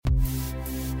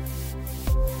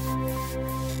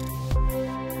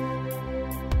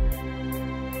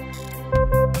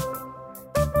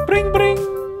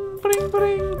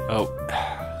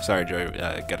Sorry, Joey.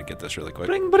 I got to get this really quick.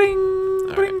 Bring, bring.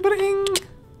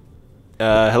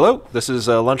 Hello. This is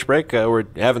lunch break. We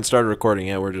haven't started recording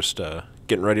yet. We're just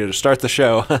getting ready to start the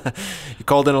show. You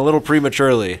called in a little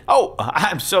prematurely. Oh,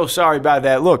 I'm so sorry about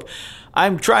that. Look,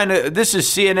 this is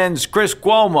CNN's Chris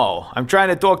Cuomo. I'm trying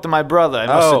to talk to my brother. I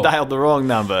must have dialed the wrong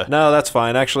number. No, that's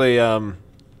fine. Actually,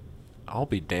 I'll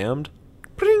be damned.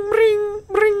 Bring, bring,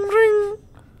 bring, bring.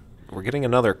 We're getting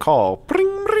another call.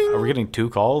 Bring, bring. Are we getting two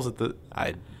calls at the...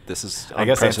 This is I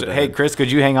guess hey, Chris,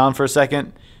 could you hang on for a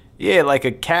second? Yeah, like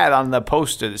a cat on the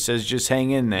poster that says just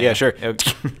hang in there. Yeah, sure.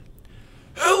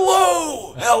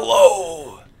 Hello.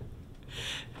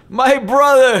 My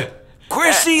brother.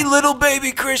 Chrissy, little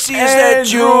baby Chrissy, is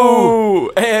that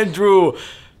you? Andrew.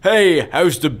 Hey,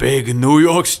 how's the big New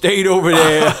York State over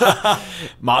there?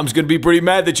 Mom's going to be pretty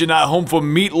mad that you're not home for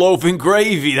meatloaf and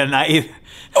gravy tonight.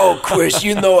 Oh, Chris,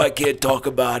 you know I can't talk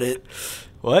about it.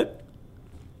 What?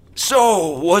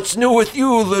 So, what's new with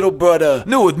you, little brother?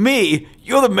 New with me?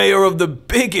 You're the mayor of the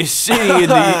biggest city in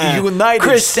the United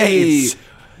Chrissy. States.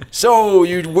 So,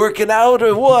 you working out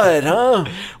or what, huh?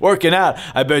 Working out.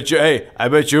 I bet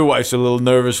your wife's a little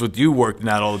nervous with you working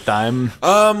out all the time.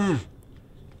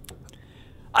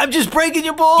 I'm just breaking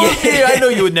your balls here. I know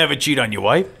you would never cheat on your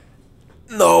wife.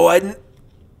 No,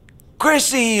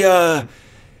 Chrissy,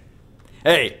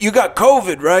 Hey. you got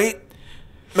COVID, right?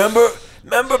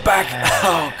 Remember back...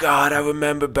 Oh, God, I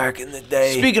remember back in the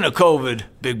day. Speaking of COVID,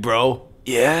 big bro.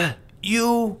 Yeah?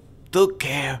 You took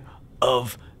care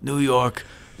of New York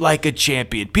like a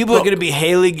champion. People are going to be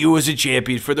hailing you as a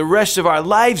champion for the rest of our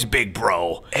lives, big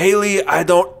bro. Haley, I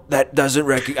don't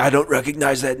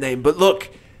recognize that name, but look...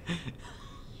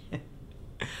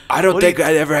 I don't think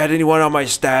I ever had anyone on my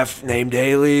staff named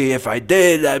Haley. If I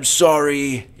did, I'm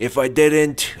sorry. If I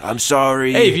didn't, I'm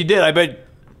sorry. Hey, if you did, I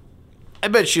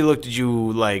bet she looked at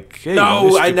you like, hey, no,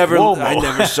 Mr. I never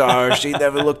Cuomo. saw her. She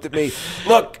never looked at me.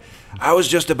 Look, I was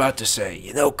just about to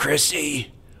say,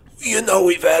 Chrissy,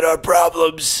 we've had our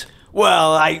problems.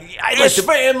 Well, It's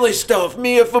family stuff.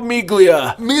 Mia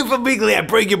Famiglia. I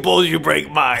break your balls, you break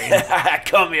mine.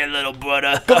 Come here, little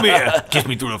brother. Come here. Kiss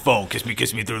me through the phone. Kiss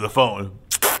me through the phone.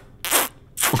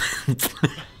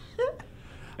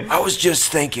 I was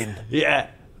just thinking. Yeah.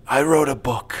 I wrote a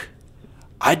book.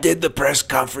 I did the press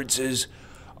conferences.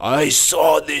 I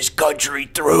saw this country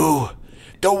through.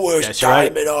 The worst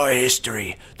time in our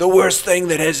history. The worst thing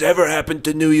that has ever happened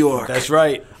to New York. That's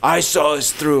right. I saw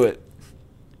us through it.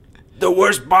 The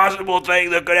worst possible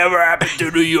thing that could ever happen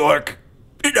to New York.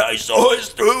 And I saw us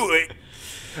through it.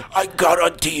 I got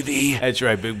on TV. That's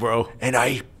right, big bro. And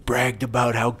I bragged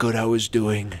about how good I was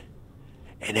doing.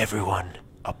 And everyone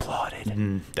applauded.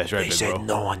 That's right, They big said bro.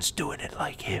 no one's doing it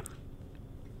like him.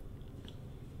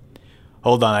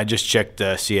 Hold on, I just checked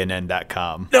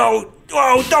CNN.com. No,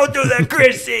 don't do that,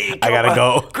 Chrissy. I gotta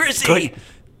go. Chrissy. Good.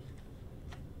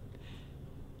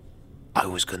 I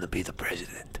was gonna be the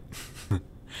president.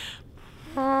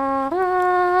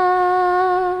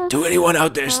 To anyone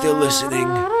out there still listening,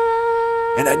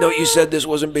 and I know you said this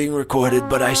wasn't being recorded,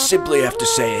 but I simply have to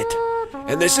say it.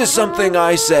 And this is something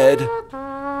I said,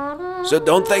 so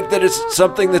don't think that it's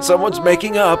something that someone's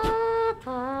making up.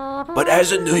 But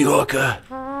as a New Yorker,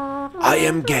 I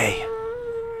am gay.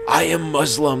 I am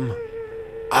Muslim.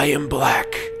 I am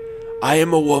black. I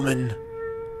am a woman.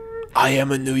 I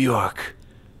am a New York.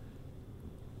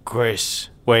 Chris,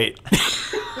 wait.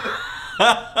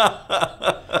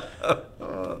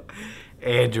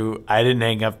 Andrew, I didn't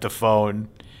hang up the phone.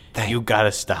 You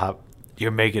gotta stop. You're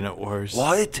making it worse.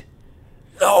 What?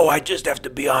 No, I just have to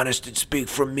be honest and speak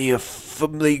from Mia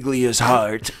Famiglia's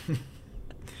heart.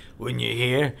 When you're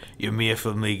here, you're Mia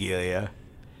Famiglia.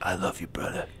 I love you,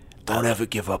 brother. Don't ever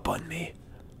give up on me.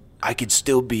 I could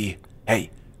still be...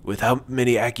 Hey, with how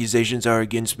many accusations are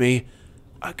against me,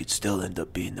 I could still end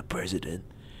up being the president.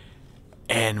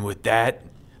 And with that,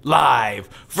 live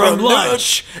from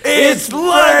lunch, it's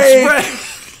lunch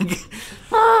break.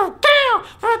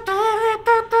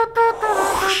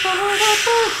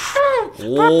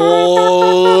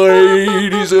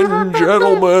 Ladies and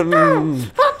gentlemen,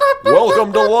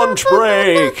 welcome to Lunch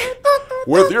Break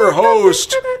with your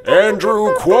host,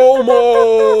 Andrew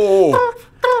Cuomo.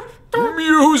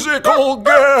 Musical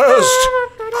guest,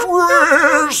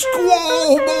 Chris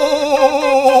Cuomo.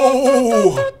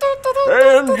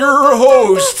 And your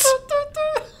hosts,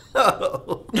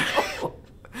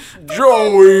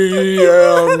 Joey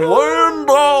and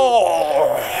Linda.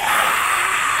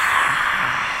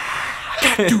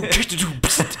 Hey,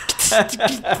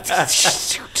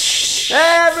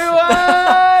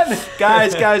 everyone!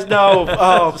 Guys, no.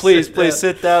 Oh, please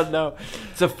sit down. No.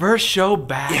 the first show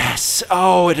back. Yes.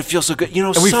 Oh, it feels so good. You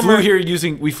know, And we summer. flew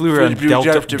here on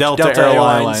Delta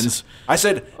Airlines. I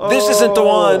said, this isn't the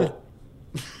one.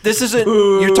 This isn't.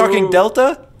 You're talking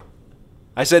Delta?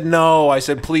 I said, no. I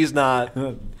said, please not.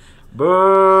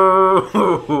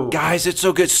 Boo! Guys, it's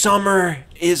so good. Summer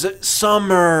is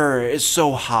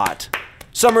so hot.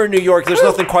 Summer in New York, there's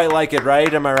nothing quite like it,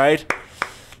 right? Am I right?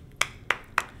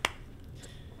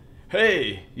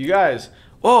 Hey, you guys.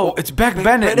 Oh, it's Beck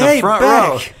Bennett in the hey, front Beck.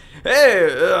 row.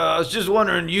 Hey, I was just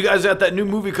wondering, you guys got that new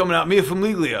movie coming out, Mia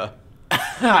Famiglia?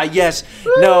 Yes.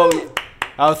 No.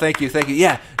 Oh, thank you.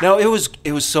 Yeah. No, it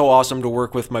was so awesome to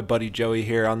work with my buddy Joey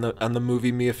here on the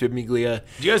movie Mia Famiglia.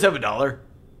 Do you guys have $1?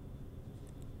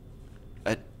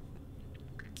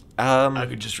 I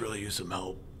could just really use some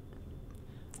help.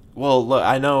 Well, look,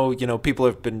 I know, people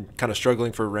have been kind of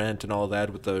struggling for rent and all that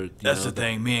with the... That's the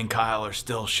thing. Me and Kyle are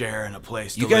still sharing a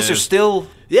place to You guys live. are still...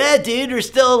 Yeah, dude, we're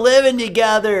still living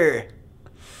together.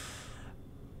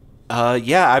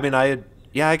 Yeah, I mean, I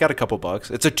got a couple bucks.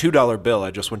 It's a $2 bill.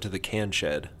 I just went to the can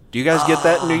shed. Do you guys get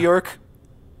that in New York?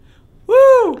 Woo!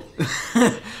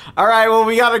 All right, well,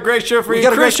 we got a great show for you. We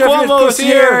got a great show for you. Cuomo's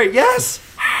here. Yes.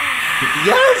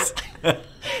 Yes.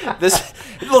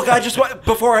 Look, I just want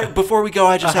before we go,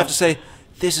 I just have to say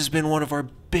this has been one of our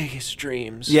biggest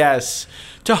dreams. Yes,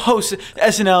 to host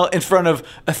SNL in front of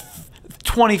a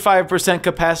 25%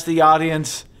 capacity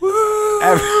audience. Woo!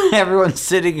 Everyone's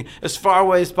sitting as far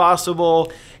away as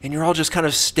possible. And you're all just kind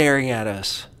of staring at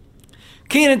us.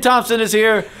 Kenan Thompson is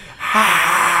here.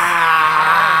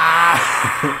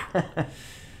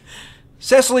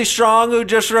 Cecily Strong, who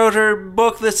just wrote her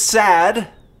book that's sad.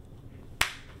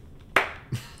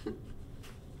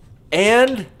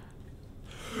 And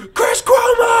Chris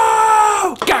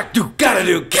Cuomo!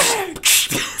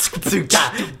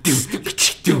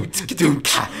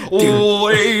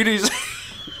 Ladies.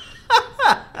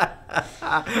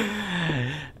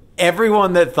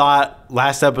 Everyone that thought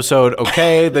last episode,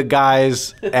 okay, the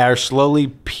guys are slowly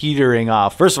petering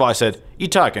off. First of all, I said, you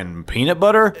talking peanut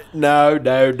butter? No.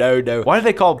 Why do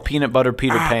they call peanut butter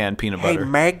Peter Pan peanut butter? Hey,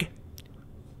 Meg.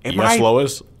 Yes,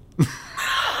 Lois?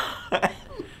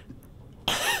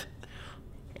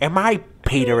 Am I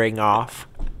petering off?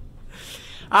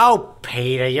 Oh,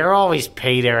 Peter, you're always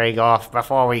petering off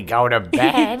before we go to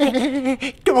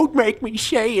bed. Don't make me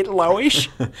say it, Lois.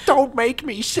 Don't make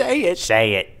me say it.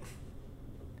 Say it.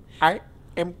 I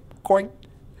am going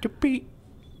to be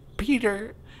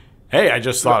Peter. Hey, I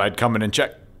just thought I'd come in and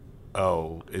check.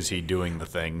 Oh, is he doing the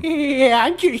thing? Yeah,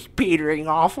 I'm just petering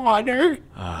off on her.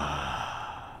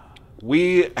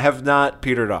 We have not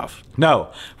petered off.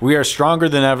 No, we are stronger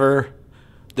than ever.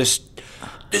 The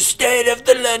state of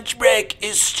the lunch break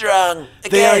is strong.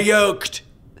 They are yoked.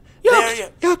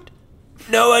 Yoked.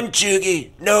 No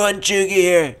unchuggy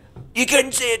here. You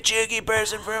couldn't see a chuggy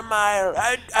person for a mile.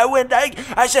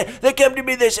 I said, they come to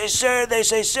me, they say, sir, they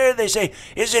say,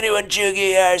 is anyone chuggy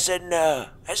here? I said, no.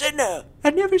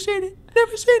 I've never seen it.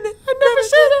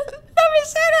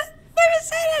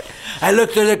 I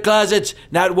looked through the closets.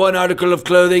 Not one article of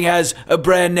clothing has a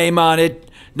brand name on it.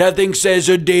 Nothing says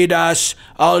Adidas.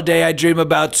 All day I dream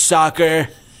about soccer.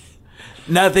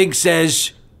 Nothing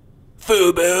says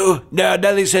FUBU. No,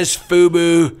 nothing says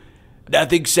FUBU.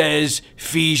 Nothing says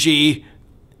Fiji.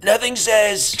 Nothing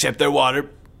says... Except their water.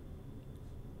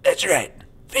 That's right.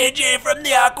 Fiji from the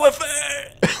aquifer.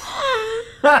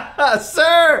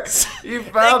 Sir, you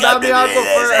found out the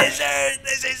aquifer.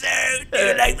 They say, sir, do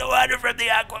you like the water from the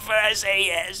aquifer? I say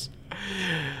yes.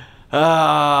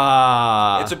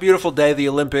 It's a beautiful day. The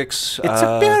Olympics. It's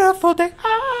a beautiful day.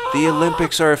 The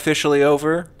Olympics are officially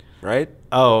over, right?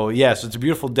 Oh, yes, it's a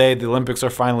beautiful day. The Olympics are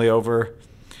finally over.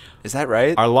 Is that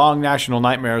right? Our long national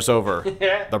nightmare is over.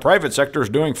 The private sector is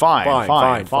doing fine.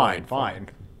 Fine.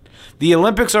 The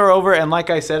Olympics are over, and like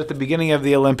I said at the beginning of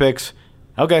the Olympics,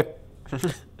 okay.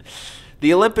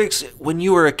 The Olympics, when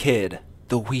you were a kid,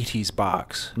 the Wheaties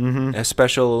box, a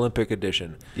special Olympic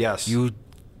edition. Yes. You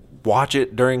watch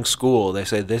it during school. They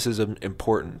say this is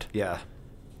important. Yeah.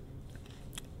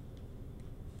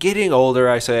 Getting older,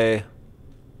 I say,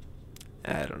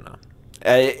 I don't know.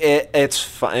 It's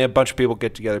fun. A bunch of people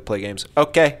get together, play games.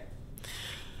 Okay.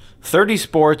 30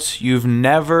 sports you've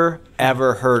never,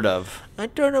 ever heard of. I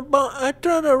thrown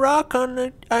a rock on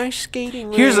the ice skating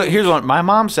rink. Here's one. My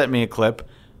mom sent me a clip.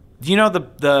 Do you know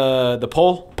the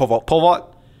pole? Pole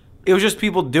vault? It was just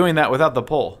people doing that without the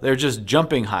pole. They're just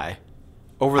jumping high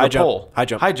over the pole. High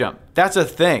jump. High jump. That's a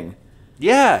thing.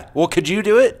 Yeah. Well, could you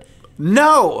do it?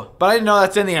 No, but I didn't know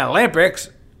that's in the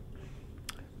Olympics.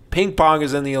 Ping pong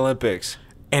is in the Olympics.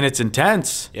 And it's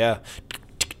intense. Yeah.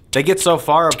 They get so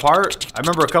far apart. I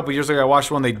remember a couple years ago I watched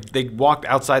one. They walked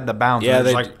outside the bounds. Yeah, and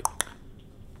it they was like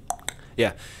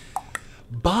Yeah.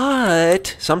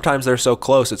 But sometimes they're so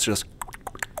close, it's just,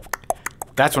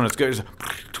 that's when it's good.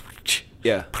 It's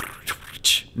yeah.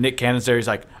 Nick Cannon's there. He's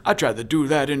like, I tried to do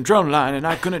that in drumline, and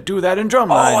I couldn't do that in Oh, drumline.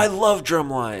 I love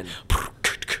drumline.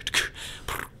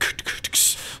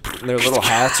 And their little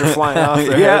hats are flying off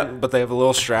their Yeah. head, but they have a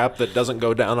little strap that doesn't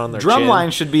go down on their Drumline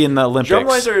chin. should be in the Olympics.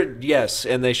 Drumlines are, yes,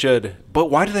 and they should.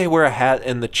 But why do they wear a hat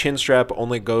and the chin strap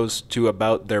only goes to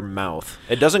about their mouth?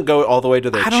 It doesn't go all the way to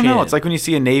their chin. I don't know. It's like when you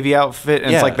see a Navy outfit, and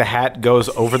Yeah. it's like the hat goes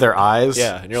over their eyes.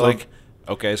 Yeah, and you're So- like,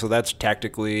 okay, so that's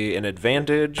tactically an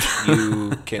advantage.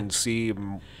 You can see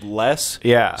less.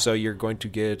 Yeah. So you're going to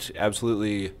get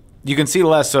absolutely... you can see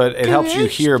less, so it helps you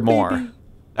hear more.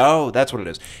 Oh, that's what it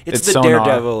is. It's the sonar.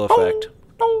 Daredevil effect.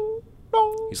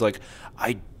 He's like,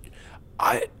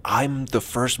 I'm the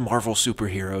first Marvel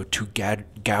superhero to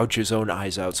gouge his own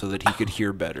eyes out so that he could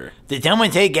hear better. Did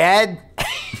someone say Gad?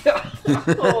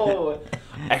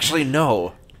 Actually,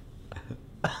 no.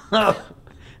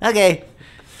 Okay.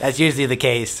 That's usually the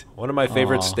case. One of my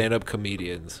favorite stand-up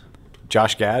comedians,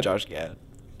 Josh Gad? Josh Gad.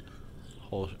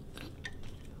 Whole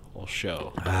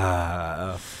show.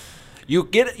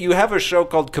 You have a show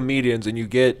called Comedians, and you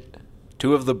get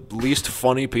two of the least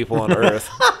funny people on earth,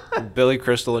 Billy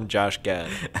Crystal and Josh Gad.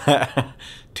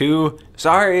 Two.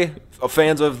 Sorry,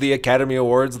 fans of the Academy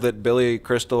Awards that Billy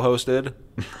Crystal hosted.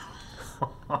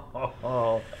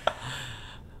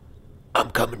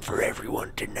 I'm coming for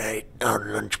everyone tonight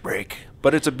on lunch break.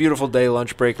 But it's a beautiful day,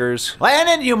 lunch breakers.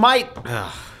 Landon, you might.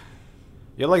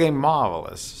 You're looking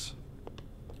marvelous.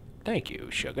 Thank you,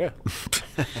 sugar.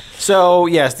 So,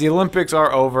 yes, the Olympics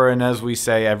are over, and as we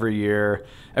say every year,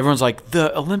 everyone's like,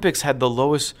 the Olympics had the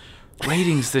lowest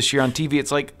ratings this year on TV.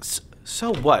 It's like,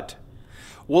 so what?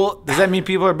 Well, Does that mean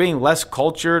people are being less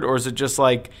cultured, or is it just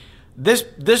like,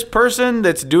 this person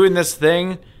that's doing this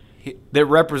thing that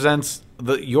represents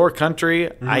your country,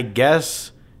 I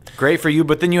guess, great for you,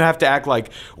 but then you have to act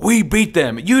like, we beat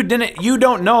them. You've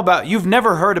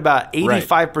never heard about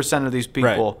 85% of these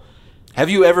people. Right. Have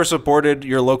you ever supported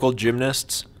your local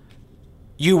gymnasts?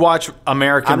 You watch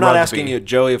American I'm not rugby. asking you.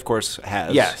 Joey, of course,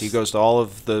 has. Yes. He goes to all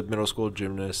of the middle school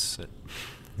gymnasts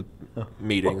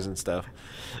meetings and stuff.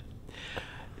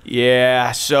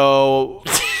 Yeah, so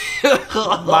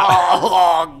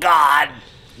Oh, God.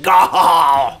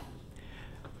 God.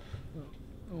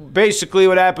 basically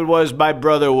what happened was my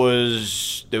brother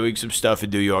was doing some stuff in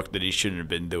New York that he shouldn't have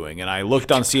been doing. And I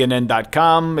looked on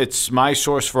CNN.com. It's my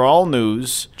source for all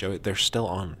news. Joey, they're still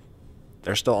on.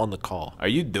 They're still on the call. Are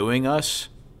you doing us?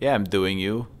 Yeah, I'm doing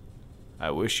you.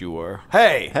 I wish you were.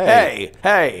 Hey.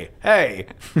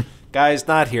 Guys,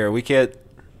 not here. We can't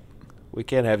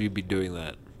have you be doing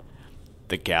that.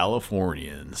 The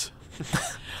Californians.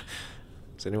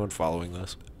 Is anyone following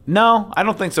this? No, I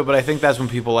don't think so, but I think that's when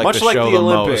people like Much the like show the the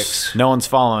Olympics. most. No one's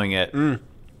following it.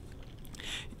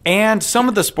 And some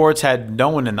of the sports had no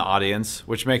one in the audience,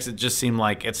 which makes it just seem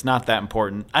like it's not that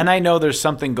important. And I know there's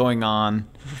something going on,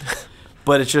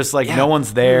 but it's just like no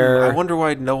one's there. I wonder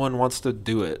why no one wants to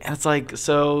do it. And it's like,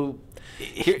 so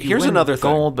you Here's win another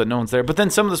thing. gold, but no one's there. But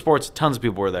then some of the sports, tons of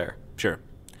people were there. Sure.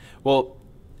 Well,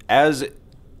 as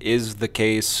is the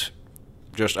case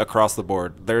just across the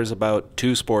board, there's about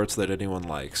 2 sports that anyone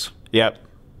likes. Yep.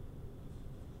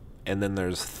 And then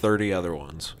there's 30 other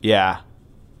ones. Yeah.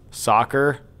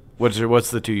 Soccer. What's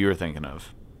the 2 you were thinking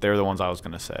of? They're the ones I was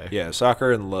going to say. Yeah,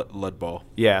 soccer and Ludball.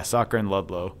 Yeah, soccer and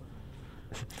Ludlow.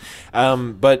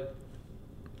 But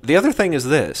the other thing is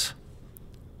this.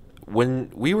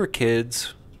 When we were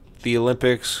kids, the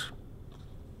Olympics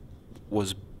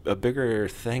was a bigger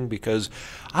thing because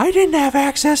I didn't have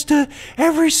access to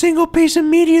every single piece of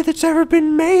media that's ever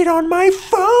been made on my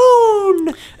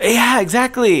phone. Yeah,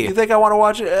 exactly. You think I want to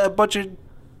watch a bunch of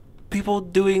people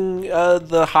doing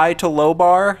the high to low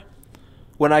bar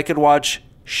when I could watch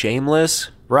Shameless?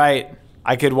 Right.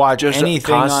 I could watch Just anything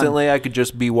constantly. I could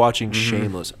just be watching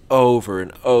Shameless over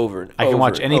and over and over. I can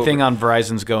watch and anything over. on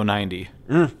Verizon's Go 90.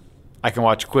 I can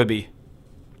watch Quibi.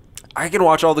 I can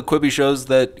watch all the Quibi shows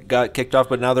that got kicked off,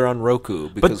 but now they're on Roku.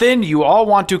 But then you all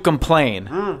want to complain.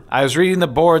 I was reading the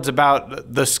boards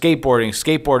about the skateboarding.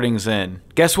 Skateboarding's in.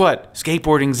 Guess what?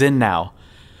 Skateboarding's in now.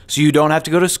 So you don't have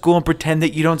to go to school and pretend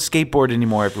that you don't skateboard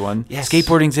anymore, everyone. Yes.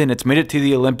 Skateboarding's in. It's made it to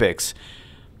the Olympics.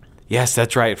 Yes,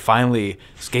 that's right. Finally,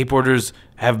 skateboarders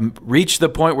have reached the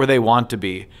point where they want to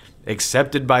be.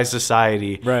 Accepted by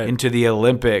society Right. into the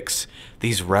Olympics.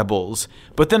 These rebels.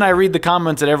 But then I read the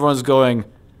comments and everyone's going,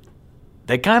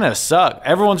 they kind of suck.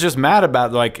 Everyone's just mad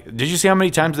about it. Like, did you see how many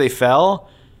times they fell?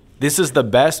 this is the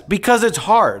best because it's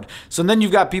hard. So then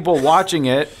you've got people watching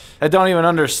it that don't even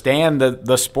understand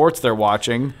the sports they're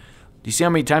watching. Do you see how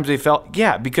many times they fell?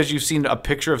 Yeah, because you've seen a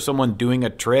picture of someone doing a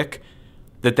trick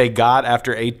that they got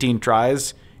after 18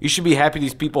 tries. You should be happy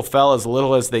these people fell as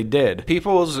little as they did.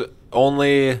 People's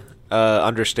only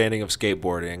understanding of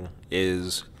skateboarding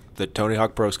is the Tony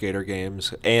Hawk Pro Skater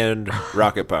games and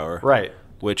Rocket Power. Right.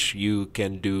 Which you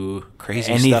can do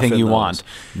crazy stuff Anything in you those. want.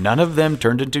 None of them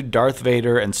turned into Darth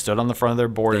Vader and stood on the front of their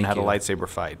board and Thank had you. a lightsaber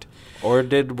fight. Or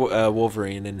did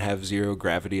Wolverine and have zero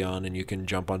gravity on and you can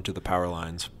jump onto the power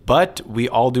lines. But we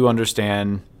all do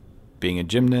understand being a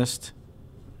gymnast,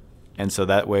 and so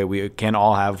that way we can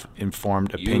all have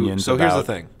informed opinions So about here's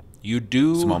the thing. You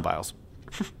do Simone Biles.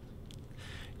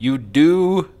 You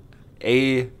do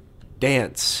a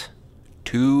dance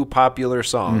to popular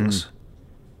songs,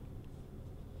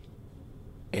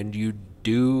 and you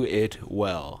do it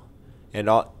well. And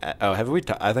have we?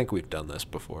 I think we've done this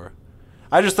before.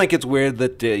 I just think it's weird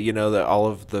that that all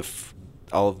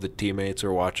of the teammates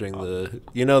are watching the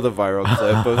viral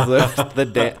clip of the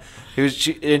dance.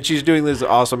 She's doing this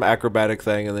awesome acrobatic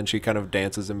thing, and then she kind of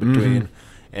dances in between,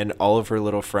 and all of her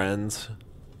little friends,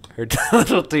 her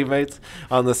little teammates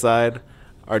on the side,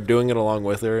 are doing it along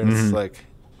with her, and it's like,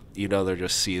 they're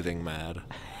just seething mad.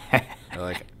 They're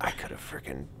like, I could have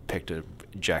freaking picked a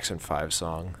Jackson 5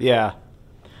 song. Yeah.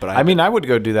 But I mean, I would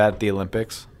go do that at the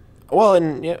Olympics. Well,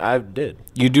 and yeah, I did.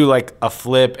 You do like a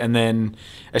flip, and then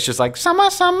it's just like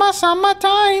summertime.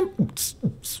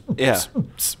 Yeah.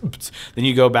 Then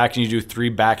you go back and you do 3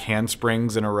 back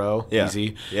handsprings in a row. Yeah.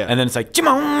 Easy. Yeah. And then it's like,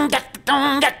 Jimon,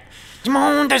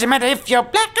 doesn't matter if you're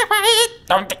black or white.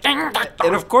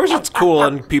 And of course it's cool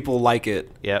and people like it.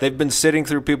 Yep. They've been sitting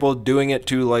through people doing it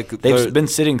to like they've been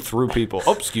sitting through people.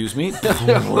 Oh, excuse me.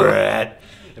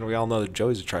 and we all know that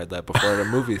Joey's tried that before at a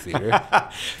movie theater.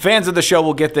 Fans of the show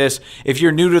will get this. If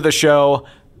you're new to the show,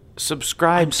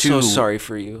 subscribe to. So sorry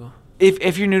for you.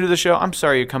 If you're new to the show, I'm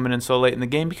sorry you're coming in so late in the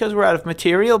game because we're out of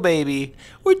material, baby.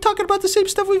 We're talking about the same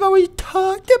stuff we've always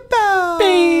talked about,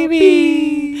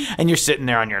 Baby. And you're sitting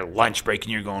there on your lunch break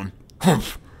and you're going, I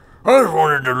just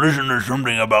wanted to listen to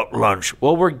something about lunch.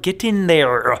 well, we're getting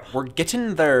there. We're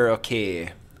getting there,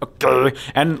 okay. Okay.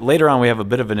 And later on, we have a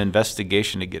bit of an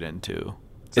investigation to get into.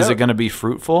 Is it going to be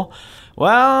fruitful?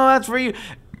 Well, that's for you.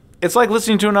 It's like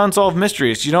listening to an unsolved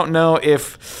mystery. You don't know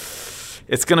if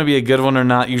it's going to be a good one or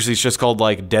not. Usually it's just called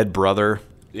like Dead Brother.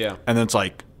 Yeah. And then it's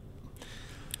like,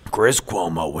 Chris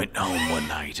Cuomo went home one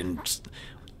night and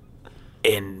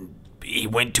he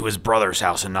went to his brother's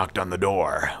house and knocked on the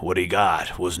door. What he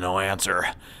got was no answer.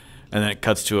 And then it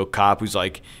cuts to a cop who's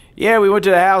like, yeah, we went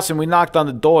to the house and we knocked on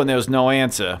the door and there was no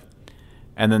answer.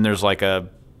 And then there's like a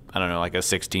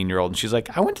 16-year-old, and she's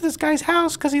like, I went to this guy's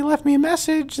house because he left me a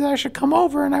message that I should come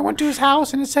over, and I went to his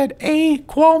house and it said A.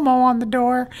 Cuomo on the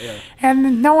door,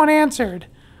 and no one answered.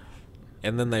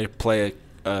 And then they play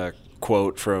a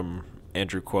quote from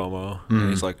Andrew Cuomo, and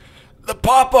he's like, The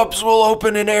pop-ups will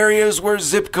open in areas where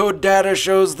zip code data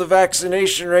shows the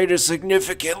vaccination rate is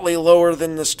significantly lower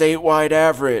than the statewide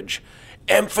average.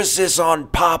 Emphasis on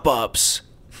pop-ups.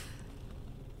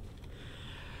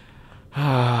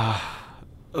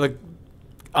 Like,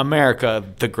 America,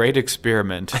 the great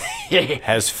experiment,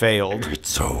 has failed.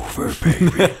 It's over,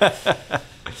 baby.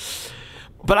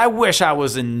 But I wish I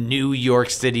was in New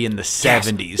York City in the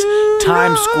 70s.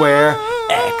 Times Square,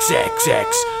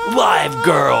 XXX, live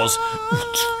girls.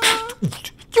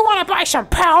 You want to buy some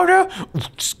powder?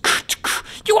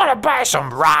 You want to buy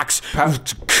some rocks?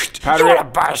 You want to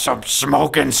buy some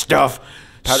smoking stuff?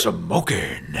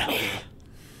 Smoking.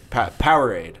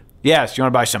 Powerade. Yes, you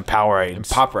want to buy some Powerade.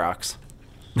 Pop Rocks.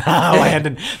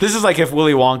 Landon. This is like if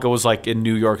Willy Wonka was like in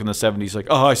New York in the 70s, like,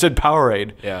 oh, I said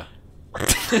Powerade. Yeah.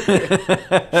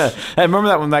 I remember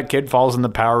that when that kid falls in the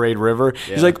Powerade River.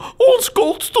 He's like, old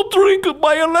Scott's to drink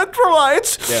my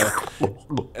electrolytes. Yeah.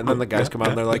 And then the guys come out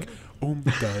and they're like,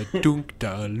 Oomda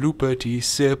doomda loopity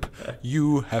sip.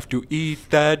 You have to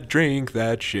eat that, drink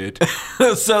that shit.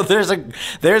 So there's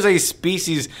a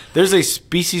species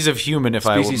of human, if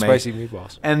I will Species make. spicy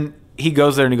meatballs. And he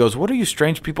goes there and he goes, what are you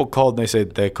strange people called? And they say,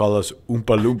 they call us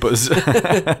Oompa Loompas.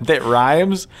 That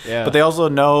rhymes. Yeah. But they also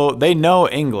know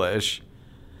English.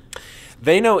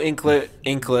 They know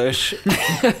English.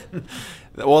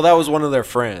 Well, that was one of their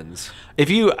friends.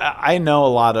 I know a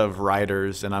lot of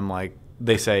writers, and I'm like,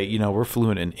 they say, we're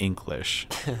fluent in English.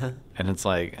 And it's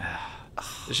like,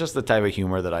 it's just the type of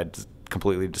humor that I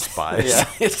completely despise. Yeah,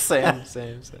 it's same.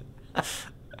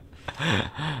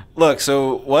 Look,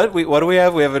 so what do we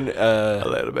have? We have A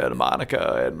little bit of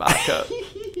Monica and Monica.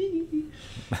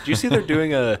 Did you see they're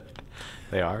doing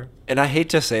They are. And I hate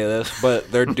to say this,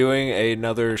 but they're doing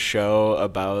another show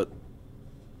about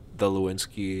the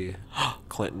Lewinsky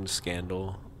Clinton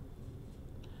scandal.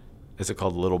 Is it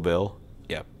called Little Bill?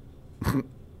 Yeah.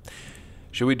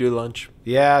 Should we do lunch?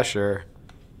 Yeah, sure.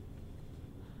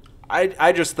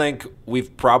 I just think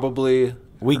we've probably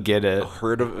We get it.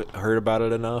 heard about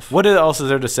it enough. What else is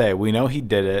there to say? We know he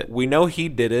did it. We know he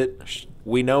did it.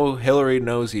 We know Hillary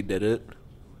knows he did it.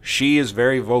 She is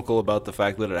very vocal about the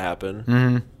fact that it happened.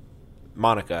 Mm-hmm.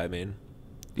 Monica, I mean.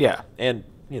 Yeah. And,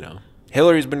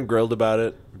 Hillary's been grilled about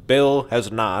it. Bill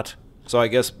has not. So I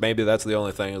guess maybe that's the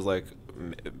only thing is like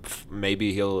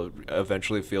maybe he'll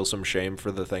eventually feel some shame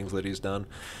for the things that he's done.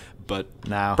 But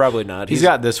No. probably not. He's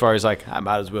got this far. He's like, I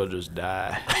might as well just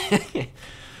die.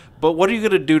 But what are you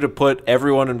going to do to put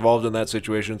everyone involved in that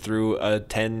situation through a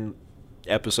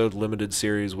 10-episode limited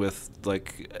series with,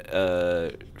 like,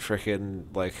 freaking,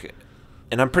 like...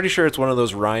 And I'm pretty sure it's one of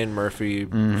those Ryan Murphy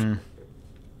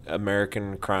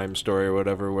American Crime Story or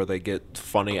whatever where they get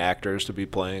funny actors to be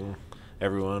playing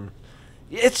everyone.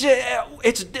 It's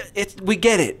we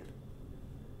get it.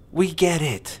 We get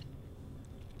it.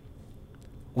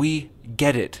 We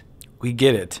get it. We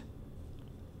get it.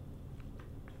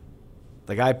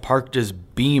 The guy parked his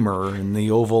Beamer in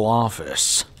the Oval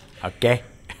Office. Okay?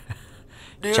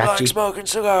 Do you Chachi. like smoking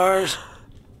cigars?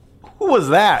 Who was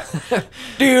that?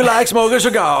 Do you like smoking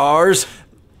cigars?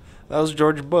 That was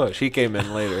George Bush. He came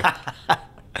in later.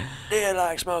 Do you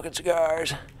like smoking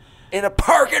cigars? In a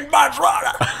parking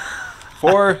Botswana.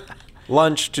 For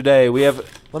lunch today, we have...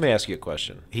 Let me ask you a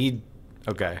question.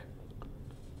 Okay.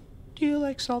 Do you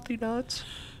like salty nuts?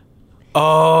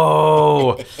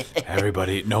 Oh!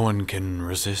 Everybody, no one can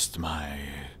resist my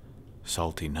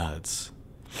salty nuts.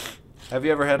 Have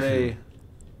you ever had a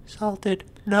salted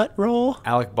nut roll?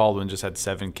 Alec Baldwin just had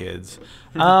 7 kids.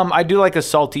 I do like a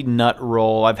salty nut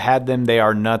roll. I've had them. They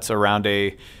are nuts around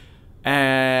a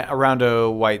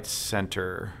white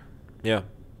center. Yeah.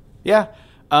 Yeah.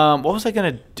 What was I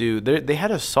gonna do? They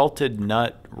had a salted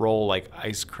nut roll like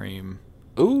ice cream,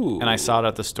 Ooh. and I saw it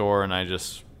at the store, and I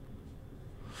just.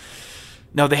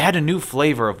 No, they had a new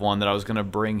flavor of one that I was gonna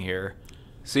bring here.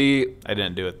 See, I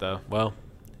didn't do it though. well,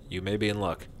 you may be in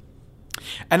luck.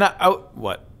 And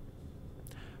what?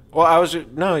 Well, I was...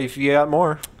 No, if you got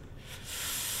more.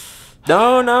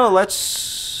 No,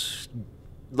 let's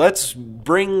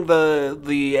bring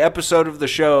the episode of the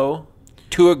show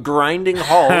to a grinding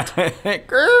halt.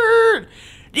 Grrr!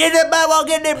 Get the bubble,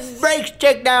 get the brakes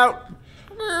checked out.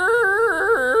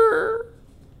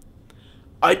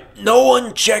 No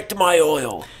one checked my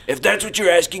oil. If that's what you're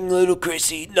asking, little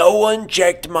Chrissy, no one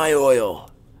checked my oil.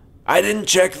 I didn't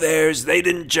check theirs. They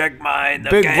didn't check mine.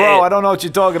 Big okay? bro, I don't know what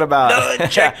you're talking about. No one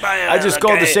checked my oil. I just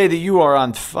called to okay? say that you are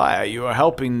on fire. You are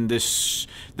helping this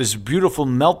beautiful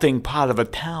melting pot of a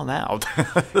town out.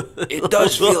 It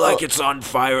does feel like it's on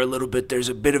fire a little bit. There's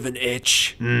a bit of an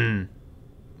itch.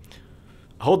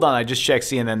 Hold on, I just checked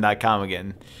CNN.com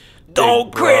again. Don't,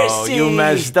 Big bro, Chrissy. you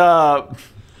messed up.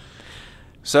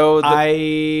 So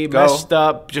I Go. messed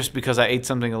up just because I ate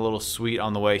something a little sweet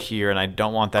on the way here, and I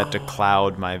don't want that to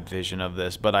cloud my vision of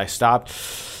this. But I stopped.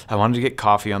 I wanted to get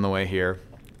coffee on the way here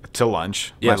to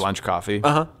lunch, Yes. my lunch coffee.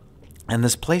 Uh-huh. And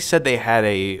this place said they had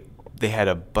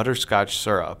a butterscotch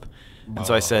syrup. And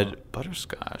so I said,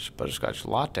 butterscotch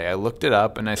latte. I looked it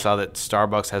up, and I saw that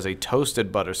Starbucks has a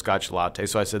toasted butterscotch latte.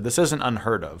 So I said, this isn't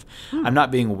unheard of. I'm not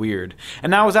being weird.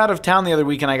 And I was out of town the other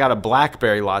week, and I got a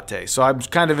blackberry latte. So I'm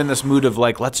kind of in this mood of,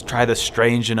 like, let's try the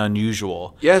strange and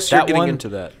unusual. yes, you're That getting one, into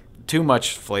that. Too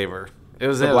much flavor. It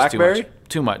was The it was blackberry?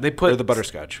 Too much. They put Or the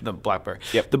butterscotch? The blackberry.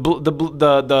 Yep. The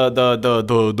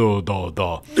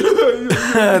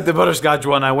butterscotch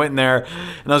one. I went in there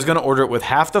and I was gonna order it with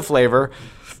half the flavor,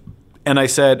 and I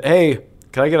said, "Hey,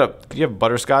 can you have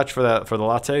butterscotch for the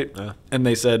latte?" Yeah. And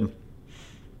they said,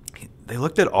 they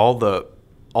looked at all the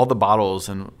bottles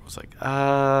and was like,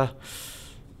 nah,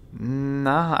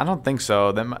 I don't think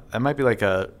so. That might be like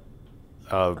a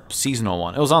seasonal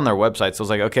one. It was on their website, so I was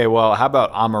like, okay, well, how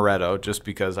about amaretto? Just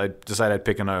because I decided I'd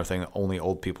pick another thing that only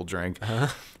old people drink.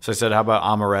 So I said, how about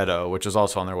amaretto, which is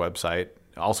also on their website,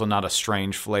 also not a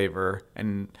strange flavor.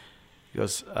 And he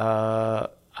goes, I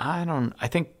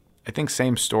think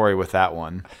same story with that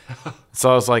one.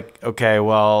 So I was like, okay,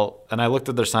 well, and I looked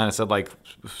at their sign. It said like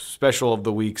special of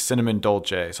the week, cinnamon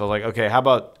dolce. So I was like, okay, how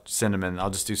about cinnamon? I'll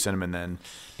just do cinnamon then.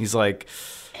 He's like,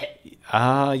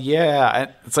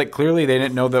 yeah. It's like clearly they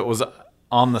didn't know that was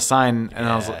on the sign, and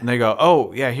and they go,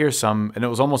 oh yeah, here's some, and it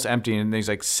was almost empty. And he's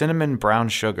like, cinnamon brown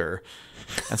sugar.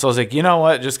 And so I was like, you know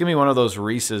what? Just give me one of those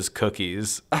Reese's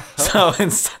cookies. So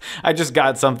I just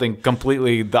got something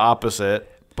completely the opposite.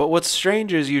 But what's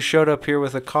strange is you showed up here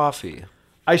with a coffee.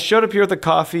 I showed up here with a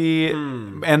coffee,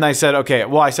 and I said, okay,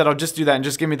 well, I said, I'll just do that and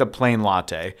just give me the plain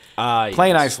latte. Plain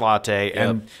Yes. iced latte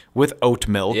and with oat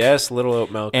milk. Yes, little oat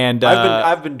milk. And,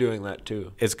 I've been doing that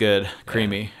too. It's good,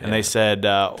 creamy. And they said,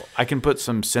 I can put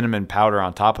some cinnamon powder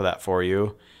on top of that for you.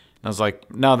 And I was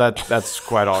like, no, that's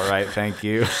quite all right. Thank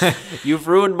you. You've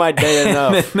ruined my day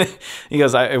enough. He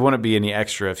goes, it wouldn't be any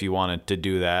extra if you wanted to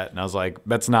do that. And I was like,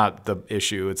 that's not the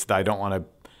issue. It's that I don't want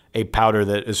a powder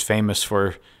that is famous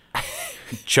for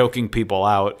choking people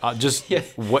out.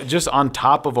 Just on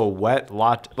top of a wet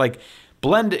latte. Like,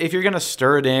 blend, if you're going to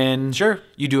stir it in. Sure.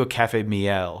 You do a cafe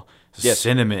miel. Yes.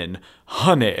 Cinnamon.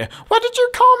 Honey. What did you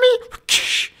call me?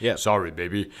 Yeah. Sorry,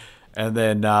 baby. And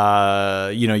then,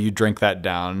 you drink that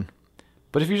down.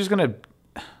 But if you're just going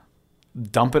to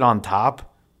dump it on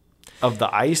top of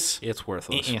the ice. It's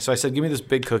worthless. So I said, give me this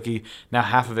big cookie. Now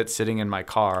half of it's sitting in my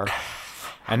car.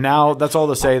 And now that's all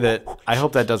to say that I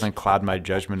hope that doesn't cloud my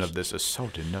judgment of this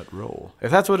assaulted nut roll.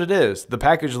 If that's what it is, the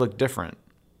package looked different.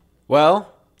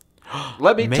 Well,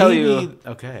 let me tell you.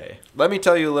 Okay. Let me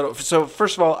tell you a little. So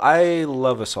first of all, I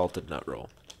love a salted nut roll.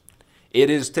 It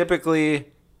is typically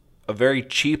a very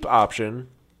cheap option.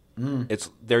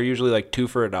 They're usually like 2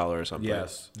 for $1 or something.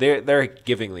 Yes. They're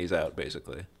giving these out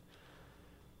basically.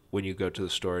 When you go to the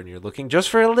store and you're looking just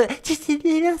for just a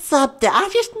little something. I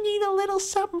just need a little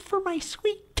something for my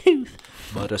sweet tooth.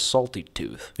 But a salty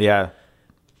tooth. Yeah.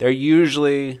 They're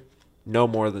usually no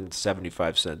more than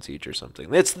 75 cents each or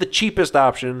something. It's the cheapest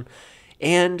option.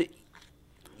 And,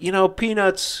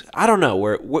 peanuts, I don't know.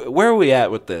 Where are we at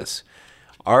with this?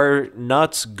 Are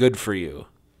nuts good for you?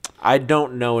 I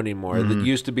don't know anymore. It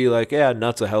used to be like, yeah,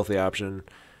 nuts a healthy option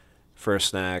for a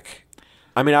snack.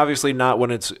 I mean, obviously not when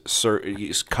it's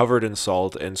covered in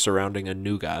salt and surrounding a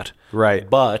nougat. Right.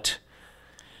 But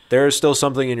there is still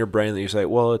something in your brain that you say,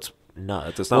 well, it's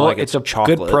nuts. It's not like it's a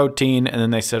chocolate. good protein. And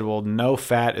then they said, well, no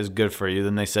fat is good for you.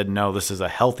 Then they said, no, this is a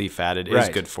healthy fat. It is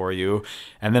Right. good for you.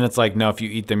 And then it's like, no, if you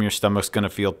eat them, your stomach's going to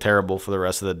feel terrible for the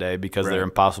rest of the day because they're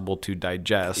impossible to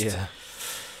digest. Yeah.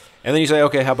 And then you say,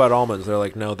 okay, how about almonds? They're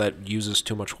like, no, that uses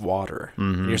too much water.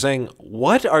 And you're saying,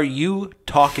 what are you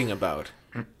talking about?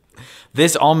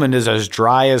 This almond is as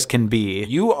dry as can be.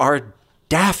 You are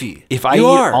daffy. If I eat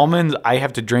almonds, I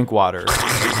have to drink water.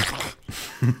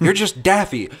 You're just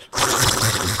daffy.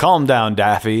 Calm down,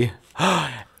 Daffy.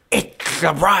 It's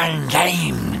a run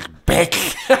game,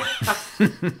 bitch.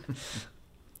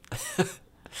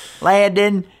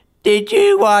 Landon, did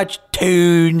you watch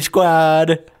Toon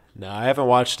Squad? No, I haven't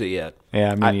watched it yet.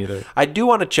 Yeah, me neither. I do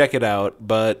want to check it out,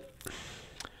 but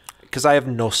because I have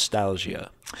nostalgia.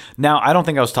 Now, I don't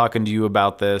think I was talking to you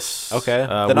about this. Okay.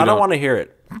 Then I don't want to hear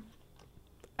it.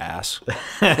 Ass.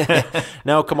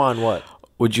 No, come on, what?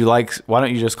 Would you like, why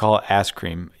don't you just call it ass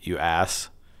cream, you ass?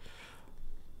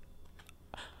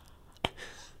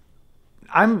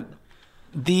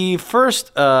 The first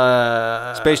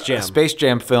Space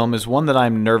Jam film is one that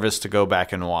I'm nervous to go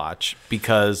back and watch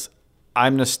because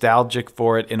I'm nostalgic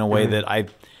for it in a way that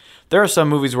there are some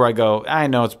movies where I go, I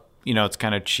know it's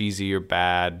kind of cheesy or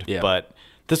bad, but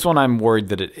this one I'm worried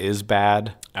that it is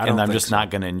bad and I'm just not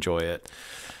going to enjoy it.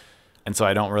 And so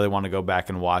I don't really want to go back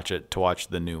and watch it to watch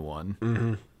the new one.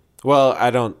 Mm-hmm.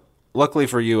 Well, luckily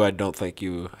for you, I don't think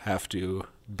you have to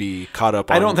be caught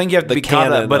up on I don't think you have to be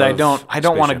caught up, but I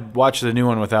don't want to watch the new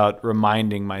one without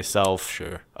reminding myself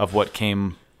of what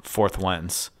came forth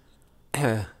whence.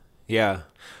 Yeah.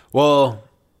 Well,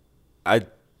 I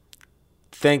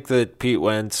think that Pete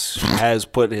Wentz has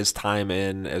put his time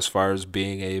in as far as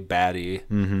being a baddie,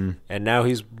 and now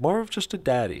he's more of just a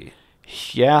daddy.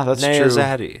 Yeah, that's Nay, true. a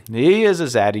zaddy. He is a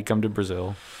zaddy come to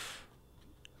Brazil.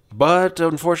 But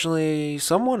unfortunately,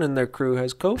 someone in their crew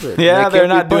has COVID. Yeah, They they're can't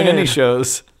not be doing any playing.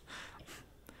 shows.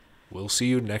 We'll see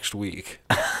you next week.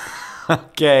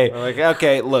 Okay. We're like,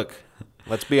 okay, look,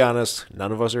 let's be honest.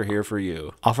 None of us are here for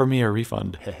you. Offer me a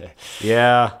refund.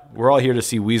 Yeah, we're all here to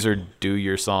see Weezer do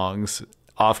your songs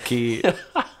off key.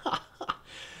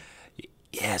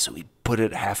 Yeah, so we put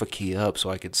it half a key up so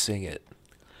I could sing it.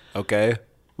 Okay?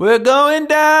 We're going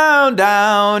down,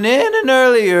 down in an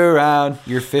earlier round.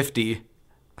 You're 50.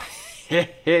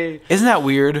 Isn't that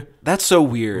weird? That's so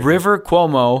weird. River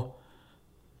Cuomo.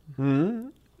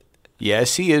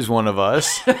 Yes, he is one of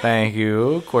us. Thank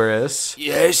you, Chris.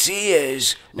 Yes, he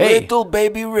is. Hey. Little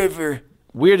baby River.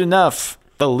 Weird enough,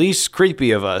 the least creepy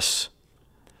of us.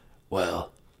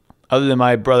 Well, Other than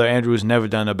my brother Andrew, who's never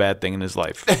done a bad thing in his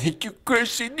life. thank you,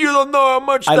 Chrissy. You don't know how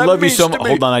much I that love you means so to much. me.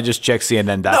 Hold on, I just checked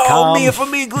CNN.com. No, Mia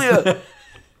Famiglia.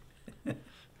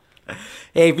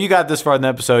 Hey, if you got this far in the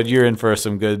episode, you're in for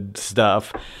some good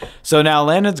stuff. So now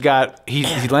Landon's got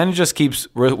Landon just keeps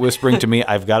whispering to me,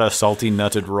 "I've got a salty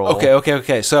nutted roll."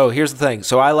 Okay. So here's the thing.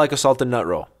 So I like a salted nut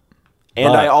roll,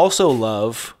 and But- I also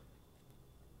love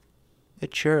a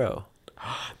churro.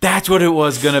 That's what it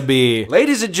was gonna be.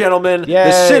 Ladies and gentlemen, Yay.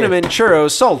 the cinnamon churro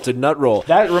salted nut roll.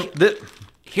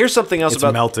 Here's something else It's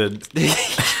about. melted.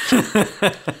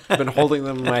 I've been holding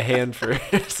them in my hand for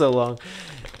so long.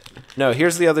 No,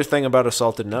 here's the other thing about a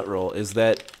salted nut roll is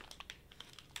that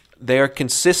they are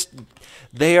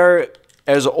They are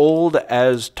as old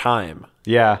as time.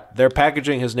 Yeah, Their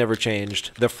packaging has never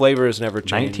changed. The flavor has never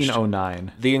changed.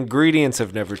 1909. The ingredients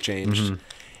have never changed.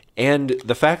 And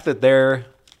the fact that they're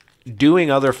doing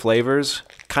other flavors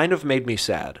kind of made me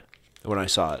sad when I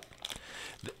saw it.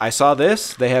 I saw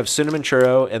this. They have cinnamon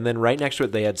churro, and then right next to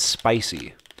it, they had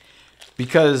spicy.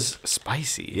 Because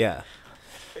spicy. Yeah.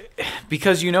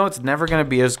 Because you know it's never going to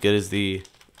be as good as the...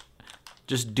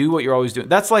 Just do what you're always doing.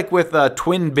 That's like with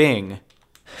Twin Bing.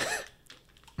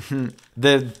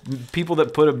 The people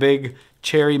that put a big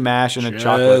cherry mash in a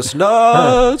chocolate.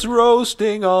 Chestnuts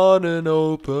roasting on an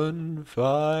open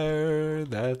fire.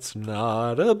 That's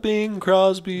not a Bing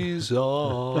Crosby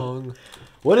song.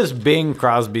 What does Bing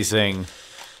Crosby sing?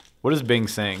 What does Bing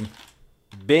sing?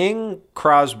 Bing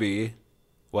Crosby.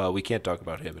 Well, we can't talk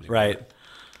about him anymore. Right.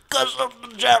 Just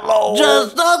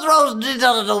us roasting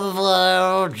on the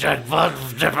floor.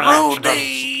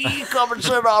 Rudy, come and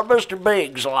sit on Mr.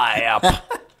 Big's lap.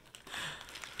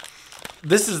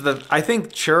 This is I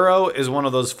think churro is one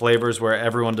of those flavors where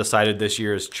everyone decided this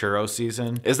year is churro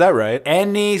season. Is that right?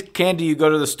 Any candy you go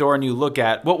to the store and you look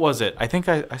at, what was it? I think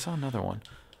I saw another one.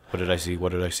 What did I see?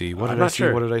 What did I see? What I'm did I not see?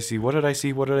 sure. What did I see? What did I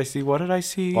see? What did I see? What did I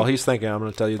see? While he's thinking, I'm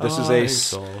going to tell you. This is I a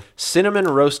saw. cinnamon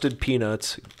roasted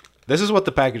peanuts. This is what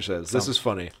the package says. This is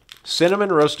funny. Cinnamon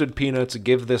roasted peanuts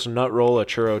give this nut roll a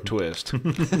churro twist.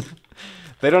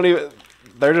 They don't even...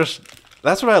 They're just...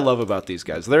 That's what I love about these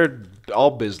guys. They're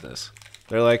all business.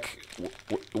 They're like,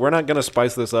 we're not going to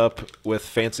spice this up with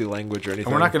fancy language or anything.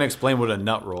 And we're not going to explain what a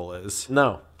nut roll is.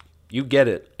 No. You get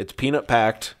it. It's peanut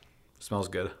packed. Smells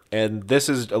good. And this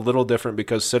is a little different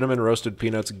because cinnamon roasted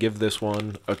peanuts give this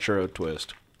one a churro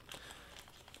twist.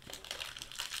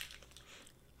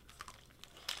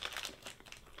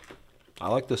 I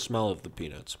like the smell of the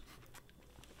peanuts.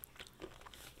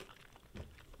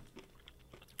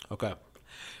 Okay.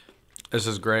 This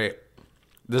is great.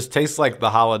 This tastes like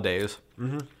the holidays.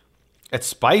 Mm-hmm. It's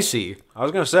spicy. I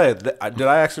was going to say, did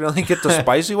I accidentally get the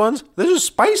spicy ones? This is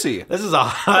spicy. This is a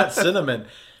hot cinnamon.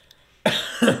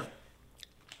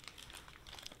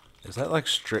 Is that like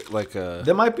straight, like a...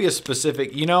 There might be a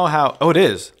specific, you know how, it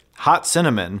is. Hot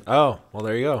cinnamon. Oh, well,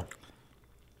 there you go.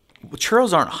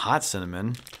 Churros aren't hot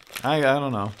cinnamon. I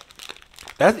don't know.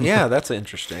 That's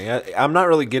interesting. I'm not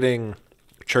really getting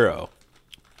churro,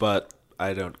 but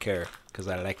I don't care because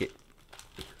I like it.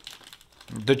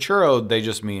 The churro, they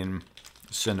just mean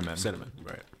cinnamon. Cinnamon,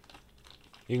 right.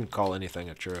 You can call anything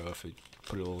a churro if you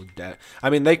put a little... I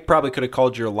mean, they probably could have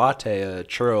called your latte a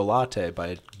churro latte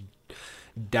by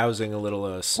dousing a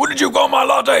little... What did you call my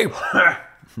latte?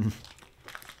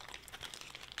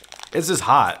 This is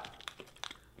hot.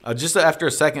 Just after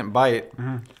a second bite,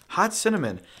 hot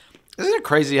cinnamon. Isn't it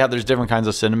crazy how there's different kinds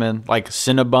of cinnamon? Like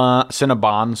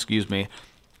Cinnabon, excuse me.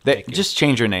 Just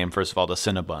change your name, first of all, to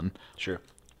Cinnabon. Sure.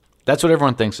 That's what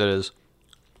everyone thinks it is.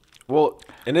 Well,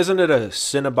 and isn't it a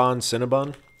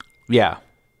Cinnabon? Yeah.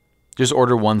 Just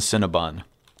order one Cinnabon.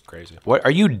 Crazy. What?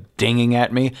 Are you dinging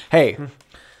at me? Hey,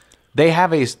 they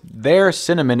have their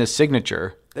cinnamon is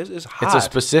signature. This is hot. It's a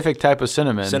specific type of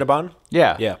cinnamon. Cinnabon?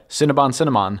 Yeah. Yeah.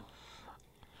 Cinnabon.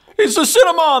 It's a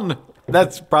cinnamon!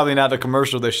 That's probably not a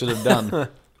commercial they should have done. Did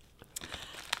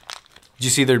you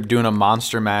see they're doing a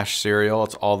Monster Mash cereal?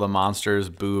 It's all the monsters,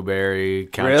 Boo Berry,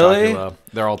 Count Really? Chocula.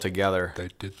 They're all together. They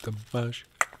did the mash.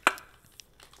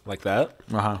 Like that?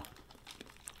 Uh-huh.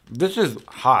 This is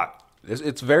hot.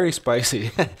 It's very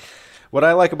spicy. What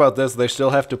I like about this, they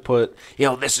still have to put...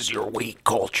 This is your weak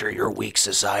culture, your weak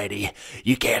society.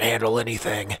 You can't handle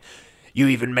anything. You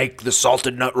even make the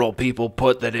salted nut roll people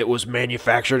put that it was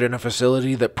manufactured in a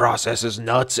facility that processes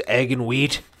nuts, egg, and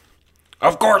wheat.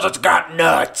 Of course it's got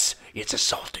nuts. It's a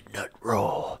salted nut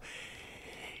roll.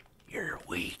 You're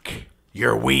weak.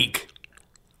 You're weak.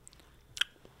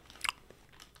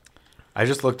 I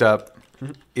just looked up,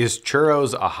 is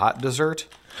churros a hot dessert?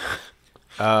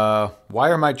 Why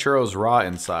are my churros raw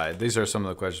inside? These are some of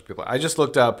the questions people... I just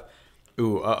looked up...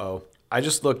 I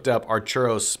just looked up, are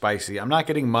churros spicy? I'm not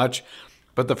getting much,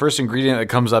 but the first ingredient that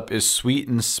comes up is sweet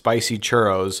and spicy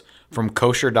churros from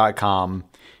kosher.com,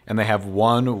 and they have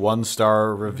one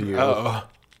star review. Oh.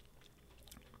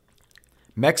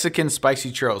 Mexican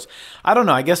spicy churros. I don't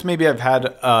know. I guess maybe I've had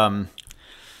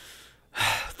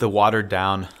the watered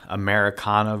down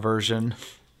Americana version.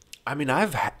 I mean,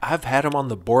 I've had them on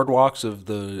the boardwalks of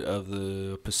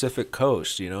the Pacific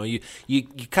Coast. You know, you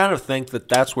kind of think that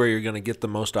that's where you're going to get the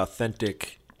most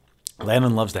authentic.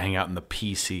 Landon loves to hang out in the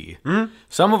PC.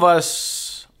 Some of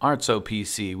us aren't so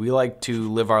PC. We like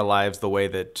to live our lives the way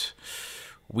that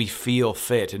we feel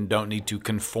fit and don't need to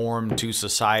conform to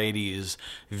society's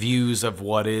views of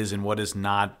what is and what is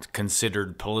not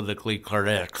considered politically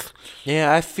correct.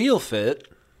 Yeah, I feel fit.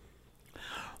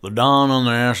 The dawn on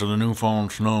the ash of the new fallen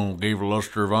snow gave a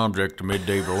luster of object to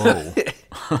midday below.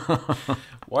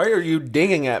 Why are you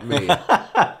dinging at me?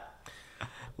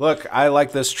 Look, I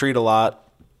like this treat a lot,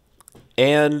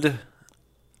 and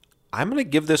I'm going to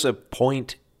give this a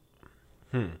point.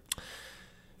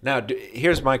 Now,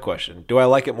 here's my question. Do I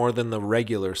like it more than the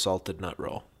regular salted nut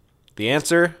roll? The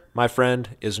answer, my friend,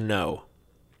 is no.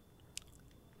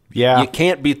 Yeah. You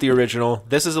can't beat the original.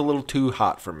 This is a little too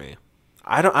hot for me.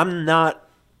 I'm not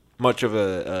much of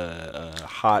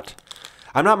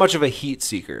I'm not much of a heat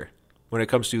seeker when it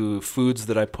comes to foods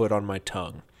that I put on my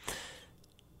tongue.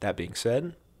 That being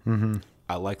said,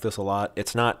 I like this a lot.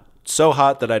 It's not so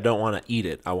hot that I don't want to eat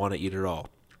it. I want to eat it all.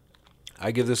 I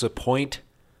give this a 0.8.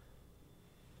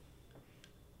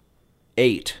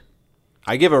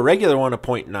 I give a regular one a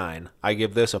 0.9. I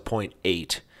give this a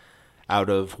 0.8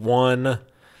 out of 1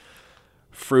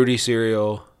 fruity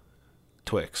cereal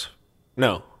Twix.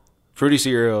 No, fruity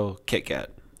cereal Kit Kat.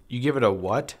 You give it a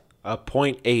what? A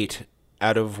 0.8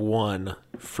 out of 1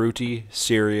 fruity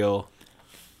cereal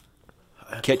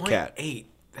Kit Kat. 8.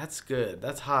 That's good.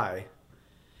 That's high.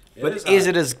 But But is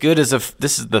it as good as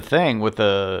this is the thing with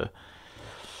the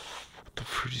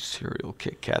fruity cereal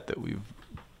Kit Kat that we've...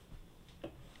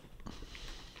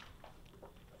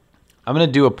 I'm going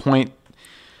to do a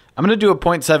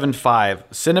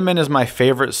 0.75. Cinnamon is my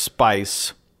favorite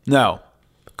spice. No,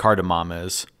 cardamom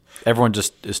is. Everyone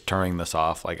just is turning this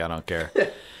off. Like, I don't care.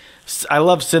 I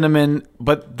love cinnamon,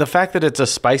 but the fact that it's a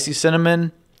spicy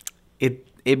cinnamon,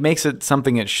 it makes it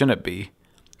something it shouldn't be.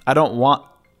 I don't want...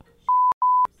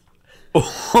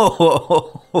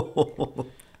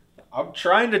 I'm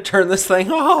trying to turn this thing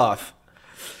off.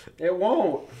 It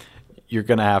won't. You're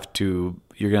gonna have to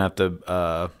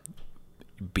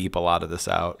beep a lot of this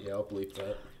out. Yeah, I'll bleep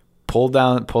that. Pull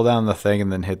down the thing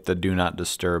and then hit the do not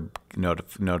disturb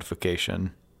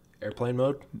notification. Airplane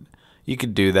mode? You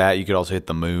could do that. You could also hit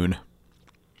the moon.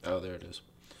 Oh, there it is.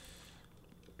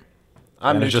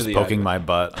 I'm new just to the poking iPhone. my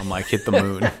butt. I'm like, hit the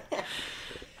moon.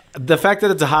 The fact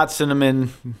that it's a hot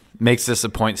cinnamon makes this a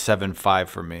 0.75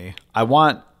 for me. I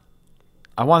want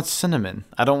cinnamon.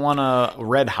 I don't want a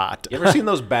red hot. You ever seen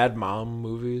those Bad Mom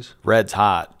movies? Red's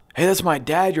hot. Hey, that's my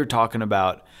dad you're talking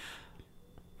about.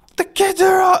 The kids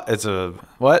are out. It's a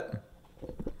what?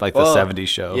 Like the Oh, 70s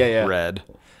show. yeah, yeah. Red.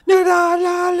 Wait,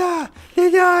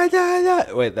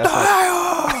 that's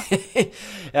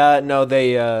not... no,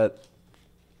 they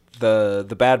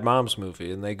the Bad Moms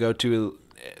movie, and they go to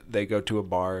a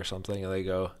bar or something, and they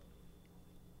go,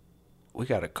 "We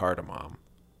got a cardamom,"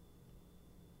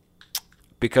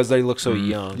 because they look so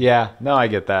young. Yeah, no, I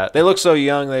get that. They look so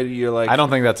young that you're like, I don't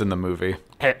think that's in the movie.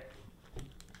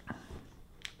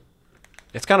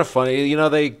 It's kind of funny, you know,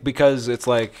 because it's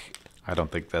like, I don't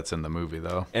think that's in the movie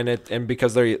though. and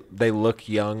because they look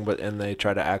young, and they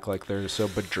try to act like they're so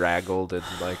bedraggled and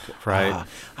like, Right.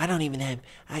 I don't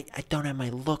have my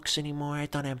looks anymore. I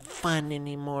don't have fun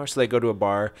anymore. So they go to a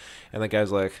bar, and the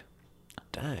guy's like,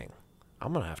 "Dang,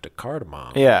 I'm gonna have to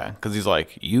cardamom." Yeah, because he's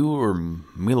like, you are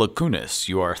Mila Kunis.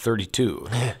 You are 32.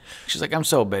 She's like, I'm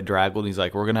so bedraggled. He's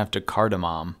like, we're going to have to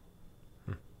cardamom.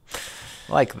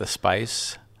 Like the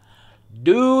spice.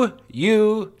 Do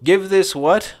you give this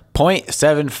what?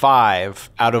 0.75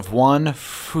 out of 1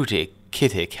 fruity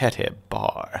kitty cat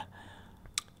bar.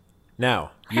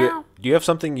 Now, do you have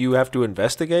something you have to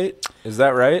investigate? Is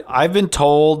that right? I've been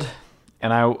told,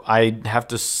 and I have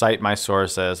to cite my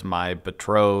source as my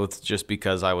betrothed, just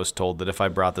because I was told that if I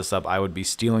brought this up, I would be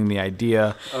stealing the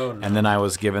idea. Oh, no. And then I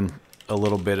was given a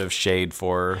little bit of shade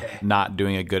for not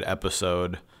doing a good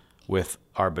episode with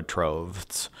our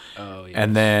betrothed. Oh, yes.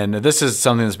 And then this is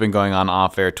something that's been going on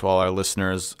off air to all our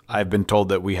listeners. I've been told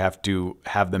that we have to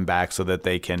have them back so that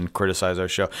they can criticize our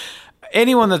show.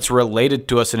 Anyone that's related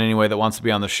to us in any way that wants to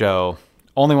be on the show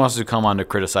only wants to come on to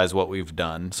criticize what we've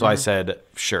done. So I said,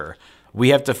 sure. We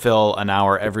have to fill an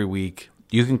hour every week.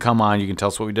 You can come on. You can tell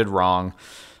us what we did wrong.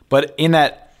 But in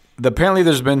that, apparently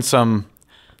there's been some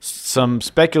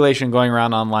speculation going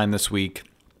around online this week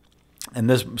and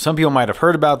this, some people might have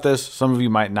heard about this, some of you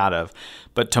might not have.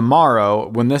 But tomorrow,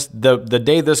 when the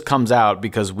day this comes out,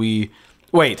 because today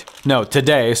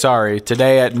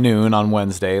at noon on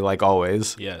Wednesday, like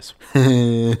always. Yes.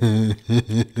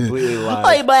 Completely live.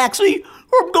 Hey, Maxie,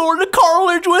 I'm going to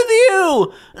college with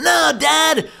you. No,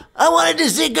 Dad, I wanted to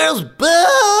see girls'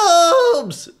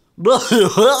 boobs.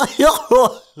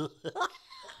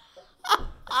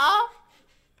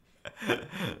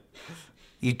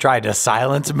 You tried to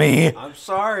silence me. I'm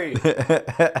sorry.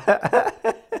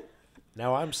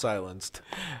 Now I'm silenced.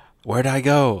 Where'd I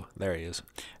go? There he is.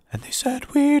 And they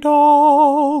said we'd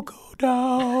all go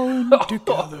down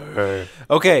together.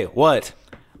 Okay, what?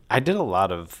 I did a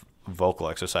lot of vocal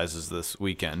exercises this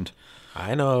weekend.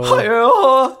 I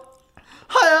know.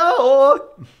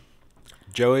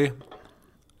 Joey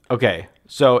Okay,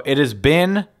 so it has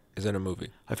been... is in a movie.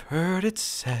 I've heard it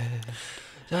said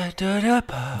that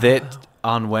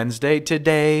on Wednesday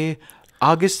today,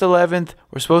 August 11th,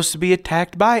 we're supposed to be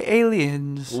attacked by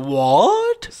aliens.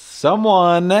 What?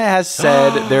 Someone has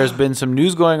said there's been some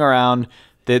news going around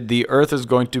that the Earth is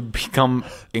going to become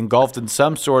engulfed in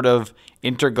some sort of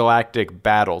intergalactic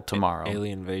battle tomorrow.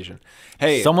 Alien invasion.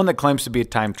 Hey. Someone that claims to be a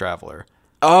time traveler.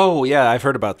 Oh, yeah, I've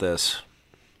heard about this.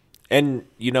 And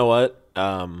you know what?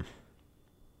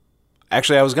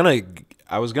 Actually, I was gonna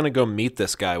go meet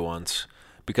this guy once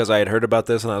because I had heard about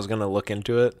this and I was gonna look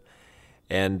into it.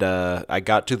 And I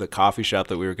got to the coffee shop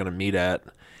that we were gonna meet at,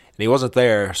 and he wasn't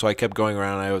there. So I kept going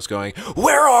around. And I was going,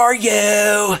 "Where are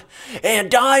you?"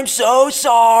 And I'm so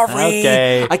sorry.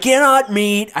 Okay. I cannot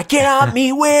meet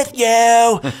with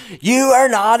you. You are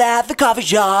not at the coffee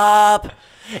shop.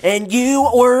 And you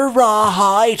were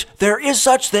right. There is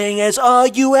such thing as a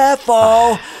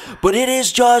UFO, but it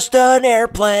is just an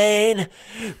airplane.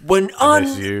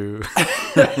 Miss you.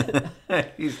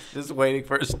 He's just waiting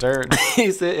for his turn.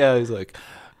 he's like,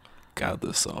 God,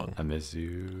 this song. I miss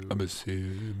you. I miss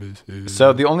you.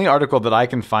 So the only article that I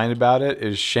can find about it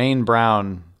is Shane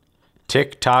Brown,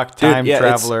 TikTok time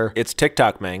traveler. It's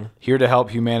TikTok, man. Here to help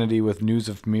humanity with news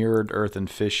of mirrored Earth and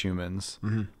fish humans.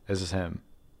 Mm-hmm. This is him.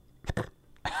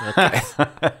 Okay.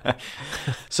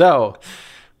 So,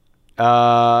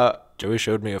 Joey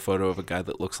showed me a photo of a guy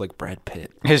that looks like Brad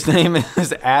Pitt. his name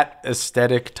is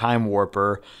 @Aesthetic Time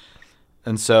Warper.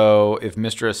 And so if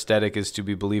Mr. Aesthetic is to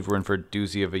be believed, we're in for a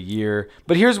doozy of a year.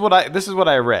 But this is what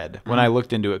I read when I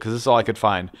looked into it, because this is all I could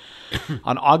find.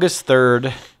 On August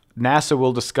 3rd, NASA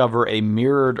will discover a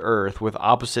mirrored Earth with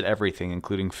opposite everything,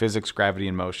 including physics, gravity,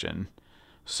 and motion.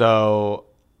 So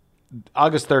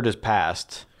August 3rd is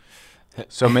past.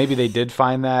 So maybe they did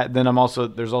find that. Then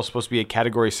there's also supposed to be a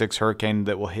Category 6 hurricane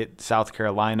that will hit South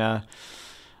Carolina.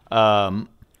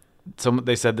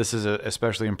 They said this is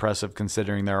especially impressive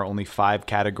considering there are only 5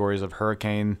 categories of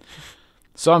hurricane.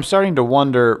 So I'm starting to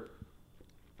wonder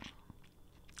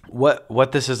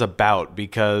what this is about,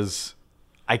 because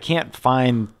I can't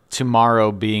find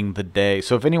tomorrow being the day.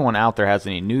 So if anyone out there has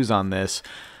any news on this,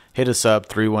 hit us up,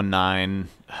 319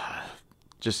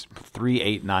 just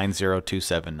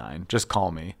 3890279. Just call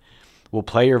me. We'll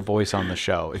play your voice on the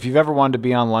show. If you've ever wanted to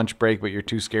be on lunch break but you're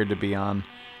too scared to be on,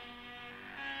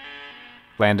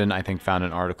 Landon, I think, found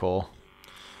an article.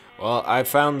 Well, I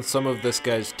found some of this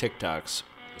guy's TikToks.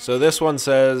 So this one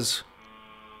says...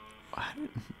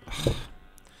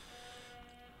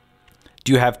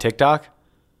 Do you have TikTok?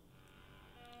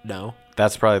 No.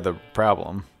 That's probably the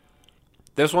problem.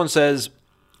 This one says...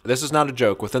 This is not a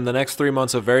joke. Within the next 3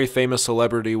 months, a very famous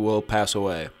celebrity will pass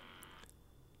away.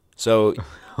 So,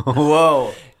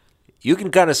 whoa, you can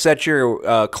kind of set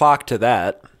your clock to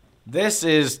that. This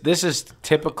is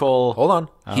typical. Hold on.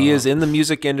 He is in the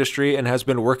music industry and has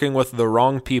been working with the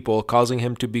wrong people, causing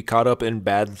him to be caught up in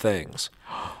bad things.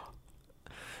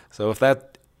 So if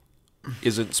that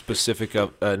isn't specific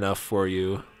enough for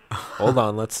you, hold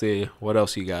on. Let's see what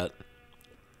else you got.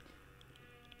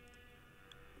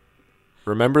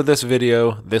 Remember this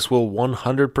video. This will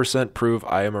 100% prove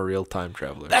I am a real time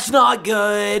traveler. That's not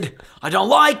good. I don't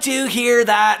like to hear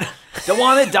that. Don't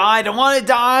want to die. Don't want to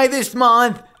die this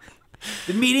month.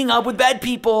 Been meeting up with bad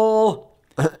people.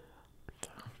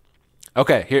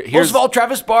 Okay, here's... Most of all,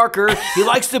 Travis Barker. He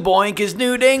likes to boink his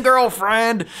new dang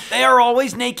girlfriend. They are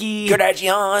always naked.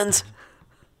 Kardashians.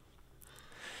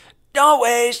 Don't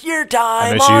waste your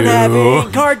time miss on you.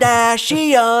 having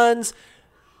Kardashians.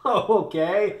 Oh,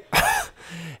 okay.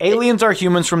 Aliens are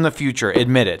humans from the future.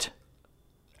 Admit it.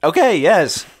 Okay,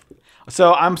 yes.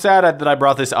 So I'm sad that I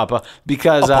brought this up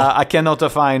because I cannot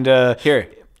find...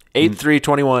 Here,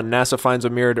 8/3/21, NASA finds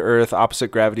a mirrored Earth, opposite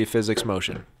gravity, physics,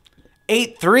 motion.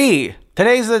 8/3.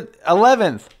 Today's the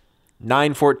 11th.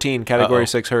 9/14, Category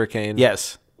 6 hurricane.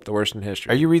 Yes. The worst in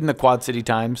history. Are you reading the Quad City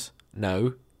Times?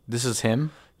 No. This is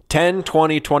him?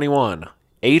 10/20/21.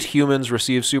 8 humans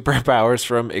receive superpowers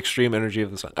from extreme energy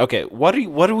of the sun. Okay, what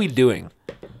are we doing?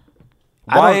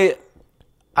 Why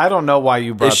I don't know why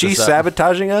you brought is she this up.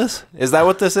 sabotaging us? Is that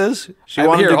what this is? She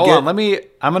wanted Here, to hold get on.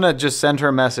 I'm going to just send her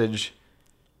a message.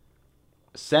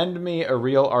 Send me a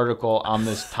real article on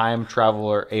this time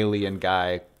traveler alien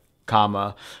guy,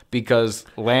 comma, because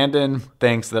Landon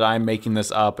thinks that I'm making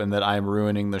this up and that I'm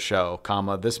ruining the show,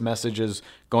 comma. This message is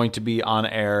going to be on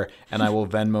air, and I will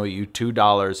Venmo you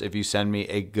 $2 if you send me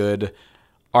a good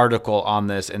article on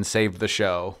this and save the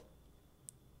show.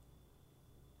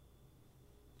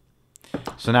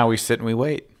 So now we sit and we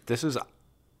wait. This is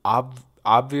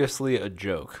obviously a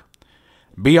joke.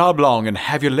 Be oblong and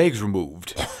have your legs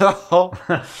removed.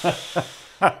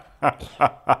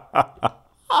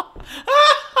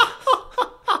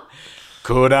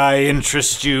 Could I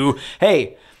interest you?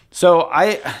 Hey, so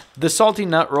the salty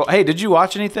nut roll. Hey, did you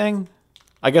watch anything?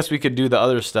 I guess we could do the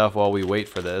other stuff while we wait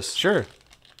for this. Sure.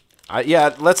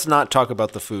 Yeah, let's not talk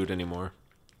about the food anymore.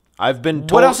 I've been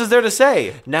told. What else is there to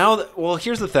say? Now, well,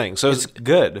 here's the thing. So It's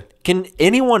good. can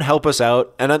anyone help us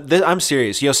out? And I'm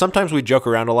serious. Sometimes we joke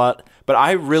around a lot, but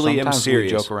I really am Sometimes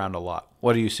serious. we joke around a lot.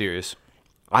 What are you serious?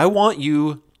 I want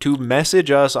you to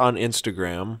message us on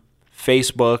Instagram,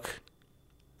 Facebook,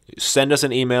 send us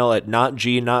an email at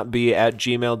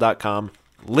notg.b@gmail.com.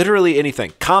 Literally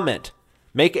anything. Comment.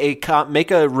 Make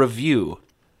a review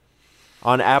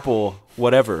on Apple,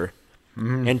 whatever,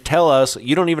 and tell us.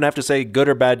 You don't even have to say good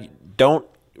or bad. Don't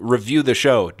review the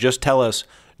show. Just tell us,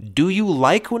 do you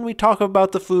like when we talk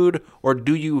about the food, or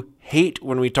do you hate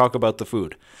when we talk about the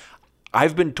food?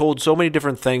 I've been told so many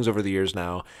different things over the years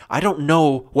now. I don't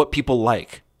know what people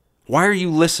like. Why are you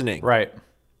listening? Right.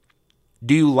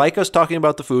 Do you like us talking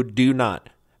about the food? Do you not?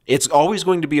 It's always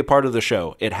going to be a part of the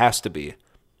show. It has to be.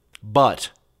 But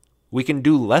we can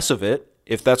do less of it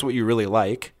if that's what you really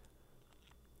like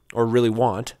or really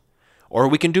want. Or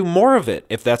we can do more of it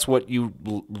if that's what you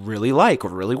really like or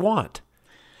really want.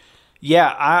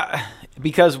 Yeah,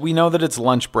 because we know that it's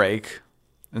lunch break,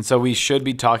 and so we should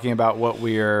be talking about what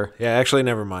we're... Yeah, actually,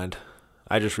 never mind.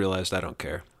 I just realized I don't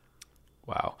care.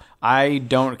 Wow. I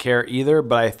don't care either,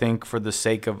 but I think for the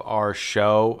sake of our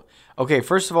show... Okay,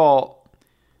 first of all,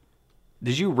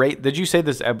 did you say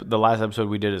the last episode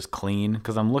we did is clean?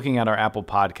 Because I'm looking at our Apple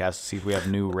podcast to see if we have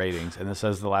new ratings, and it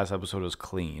says the last episode was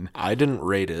clean. I didn't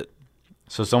rate it.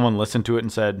 So someone listened to it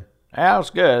and said, yeah, it's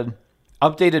good.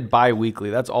 Updated bi-weekly.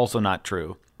 That's also not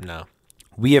true. No.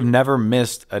 We have never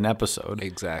missed an episode.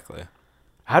 Exactly.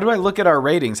 How do I look at our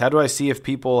ratings? How do I see if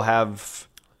people have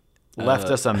left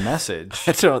us a message?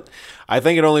 I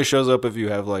think it only shows up if you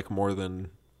have like more than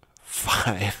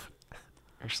 5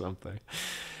 or something.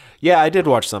 Yeah, I did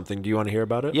watch something. Do you want to hear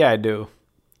about it? Yeah, I do.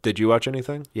 Did you watch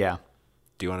anything? Yeah.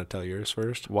 Do you want to tell yours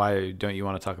first? Why don't you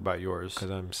want to talk about yours? Because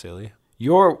I'm silly.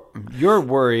 You're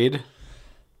worried.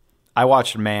 I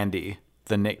watched Mandy,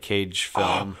 the Nick Cage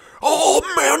film. Oh,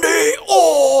 Mandy!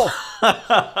 Oh!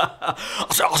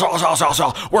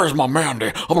 Where's my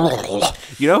Mandy?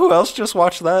 You know who else just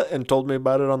watched that and told me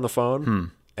about it on the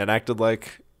phone and acted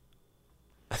like...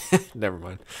 Never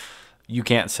mind. You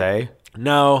can't say.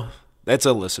 No, that's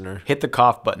a listener. Hit the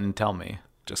cough button and tell me.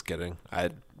 Just kidding.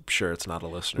 I'm sure it's not a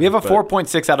listener. We have a but-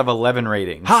 4.6 out of 11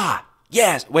 rating. Ha!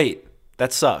 Yes! Wait,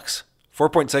 that sucks.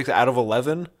 4.6 out of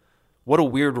 11? What a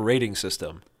weird rating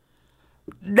system.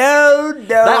 No.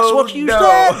 That's what you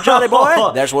said, Johnny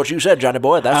boy. That's what you said, Johnny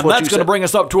boy. That's what you said. bring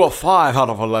us up to a 5 out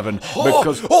of 11.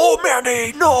 Oh,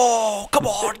 Mandy, no! Come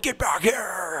on, get back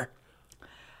here.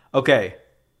 Okay,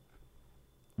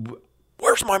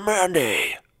 Where's my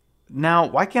Mandy? now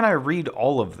why can't I read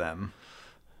all of them?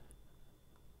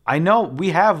 I know we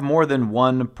have more than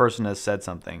one person has said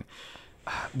something.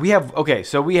 We have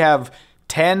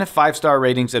 10 5-star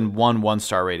ratings and 1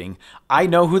 1-star rating. I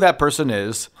know who that person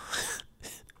is.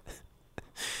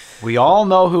 We all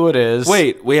know who it is.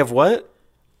 Wait, we have what?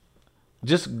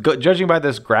 Just judging by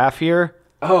this graph here,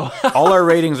 all our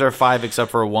ratings are 5 except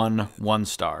for 1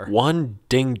 1-star. One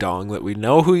ding-dong that we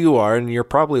know who you are and you're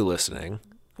probably listening.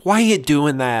 Why are you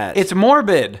doing that? It's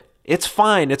morbid. It's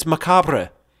fine. It's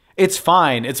macabre. It's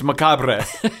fine. It's macabre.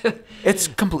 It's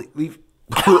completely...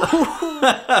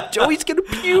 Joey's gonna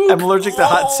puke. I'm allergic to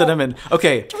hot cinnamon.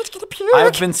 Okay,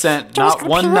 I've been sent not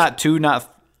 1, not 2,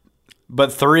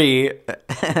 but 3. He'll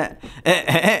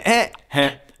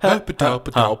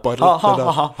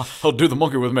do the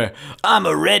monkey with me. I'm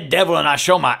a red devil and I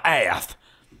show my ass.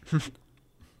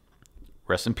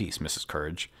 Rest in peace, Mrs.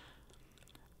 Courage.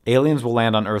 Aliens will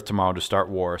land on Earth tomorrow to start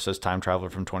war, says Time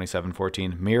Traveler from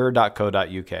 2714.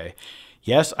 Mirror.co.uk.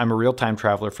 Yes, I'm a real time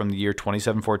traveler from the year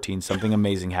 2714. Something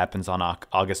amazing happens on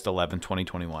August 11,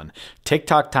 2021.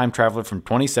 TikTok time traveler from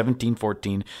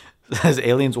 2017-14 says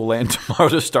aliens will land tomorrow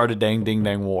to start a dang ding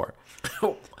dang war.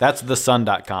 That's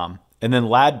thesun.com. And then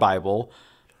Lad Bible,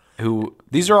 who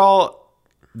these are all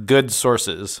good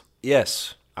sources.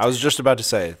 Yes. I was just about to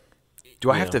say.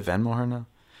 Do I have to Venmo her now?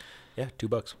 Yeah,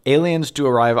 $2. Aliens to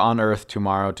arrive on Earth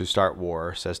tomorrow to start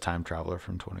war, says time traveler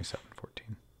from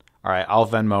 2714. All right, I'll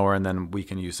Venmo her, and then we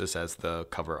can use this as the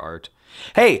cover art.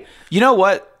 Hey, you know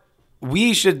what?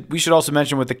 We should also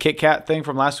mention with the Kit Kat thing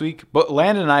from last week. But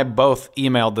Landon and I both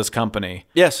emailed this company.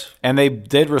 Yes. And they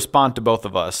did respond to both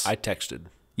of us. I texted.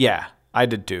 Yeah, I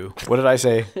did too. What did I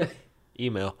say?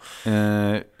 Email.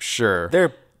 Sure.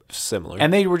 They're similar.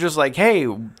 And they were just like, hey,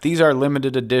 these are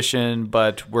limited edition,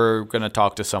 but we're going to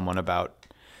talk to someone about.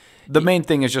 The main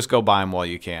thing is just go buy them while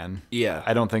you can. Yeah.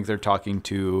 I don't think they're talking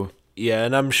to. Yeah,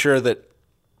 and I'm sure that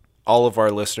all of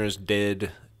our listeners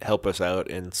did help us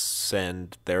out and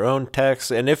send their own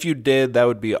texts. And if you did, that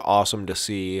would be awesome to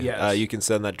see. Yes. You can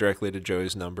send that directly to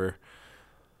Joey's number.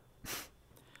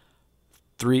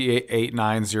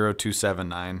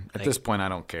 388-90279. At this point, I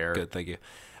don't care. Good, thank you.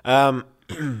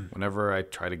 Whenever I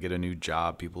try to get a new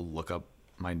job, people look up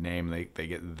my name. They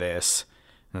get this.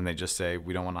 And then they just say,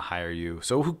 we don't want to hire you.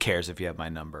 So who cares if you have my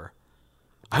number?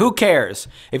 Who cares?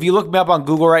 If you look me up on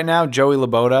Google right now, Joey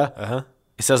Laboda,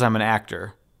 it says I'm an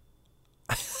actor.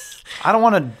 I don't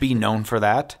want to be known for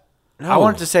that. No. I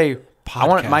want it to say, I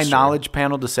want my Podcaster. knowledge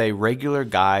panel to say regular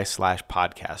guy /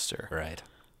 podcaster. Right.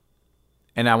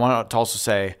 And I want it to also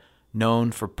say,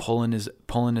 known for pulling his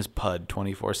pud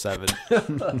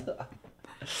 24/7.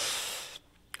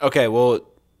 Okay, well,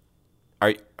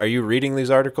 are you reading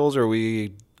these articles, or are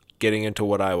we getting into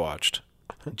what I watched?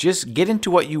 Just get into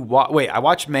what you watch. Wait, I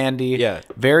watched Mandy. Yeah.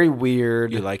 Very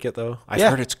weird. You like it, though? I've Yeah.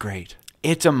 heard it's great.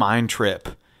 It's a mind trip.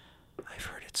 I've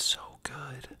heard it's so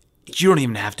good. You don't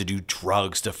even have to do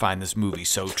drugs to find this movie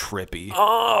so trippy.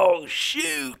 Oh,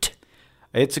 shoot.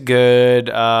 It's good.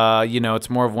 It's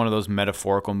more of one of those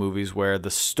metaphorical movies where the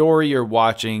story you're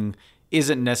watching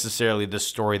isn't necessarily the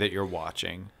story that you're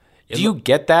watching. Do you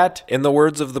get that? In the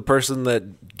words of the person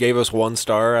that gave us 1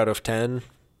 star out of 10,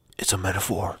 it's a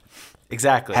metaphor.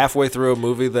 Exactly. Halfway through a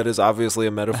movie that is obviously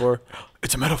a metaphor.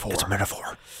 It's a metaphor. It's a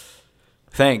metaphor.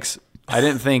 Thanks. I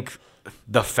didn't think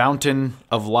The Fountain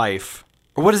of Life.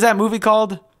 Or what is that movie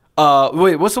called?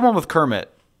 Wait, what's the one with Kermit?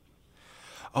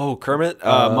 Oh, Kermit?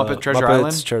 Muppet Treasure Muppets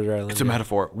Island? Treasure Island. It's a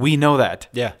metaphor. We know that.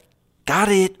 Yeah. Got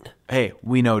it. Hey,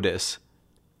 we know this.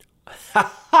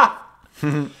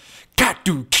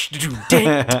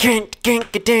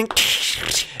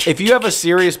 If you have a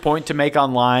serious point to make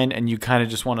online and you kind of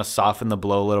just want to soften the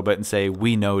blow a little bit and say,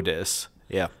 we know this,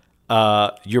 Yeah.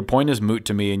 your point is moot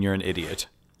to me and you're an idiot.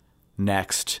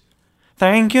 Next.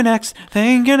 Thank you, next.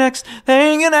 Thank you, next.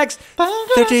 Thank you, next. Thank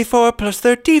you, next. 34 plus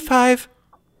 35.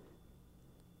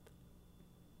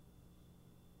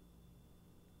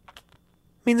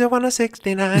 Means I want a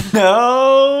 69.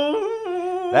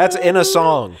 No. That's in a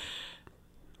song.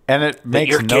 And it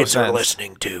makes Your no kids sense. are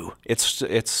listening to.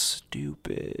 It's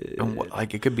stupid. And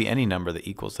like, it could be any number that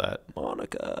equals that.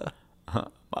 Monica.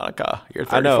 Monica, you're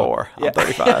I know. 34. I'm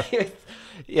 35.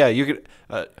 Yeah, you could.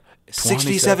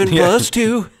 67 Yeah. plus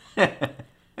 2.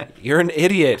 You're an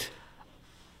idiot.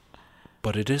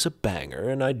 But it is a banger,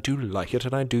 and I do like it,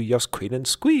 and I do yes, queen and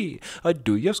squee. I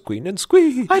do yes, queen and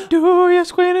squee. I do,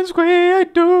 yes, queen and squee. I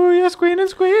do, yes, queen and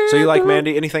squee. So you I like do.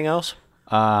 Mandy? Anything else?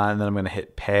 And then I'm going to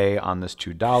hit pay on this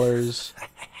 $2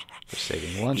 for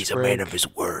saving lunch He's a break. man of his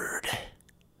word.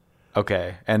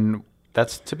 Okay, and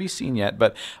that's to be seen yet.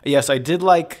 But yes, I did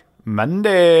like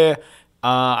Monday.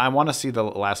 I want to see the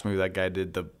last movie that guy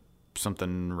did, the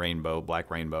something rainbow, Black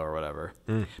Rainbow or whatever.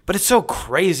 But it's so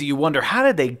crazy. You wonder, how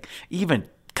did they even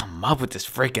come up with this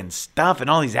freaking stuff? And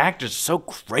all these actors are so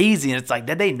crazy. And it's like,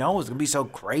 did they know it was going to be so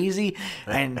crazy?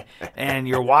 And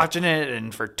you're watching it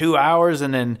and for 2 hours,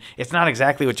 and then it's not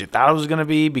exactly what you thought it was going to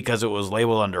be because it was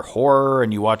labeled under horror,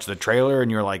 and you watch the trailer and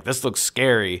you're like, this looks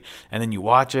scary. And then you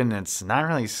watch it and it's not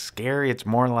really scary. It's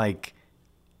more like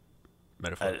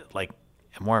Metaphor.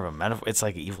 more of a metaphor. It's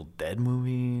like an Evil Dead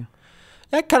movie.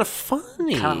 That kind of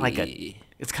funny. Kind of like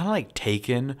it's kind of like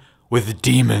Taken with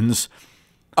demons,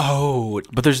 Oh,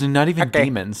 but there's not even okay.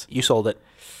 demons. You sold it.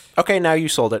 Okay, now you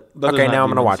sold it. But Okay, there's now not I'm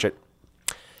gonna demons. watch it.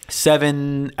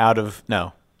 7 out of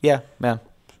no. Yeah, man.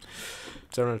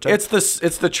 7 out of 10. It's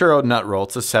the churro nut roll.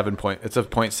 It's a 7 point. It's a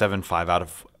 0.75 out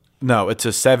of. No, it's a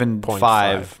 7.5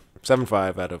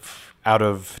 7.5 out of. out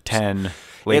of 10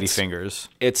 lady It's- fingers.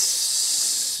 It's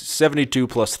 72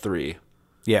 plus 3.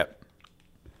 Yep.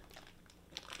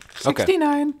 Okay.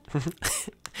 69.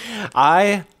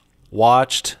 I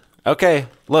watched. Okay,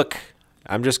 look,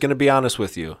 I'm just going to be honest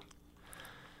with you.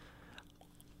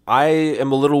 I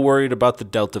am a little worried about the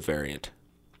Delta variant.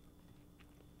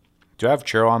 Do I have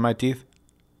churro on my teeth?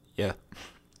 Yeah.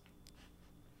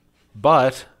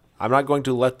 But I'm not going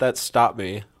to let that stop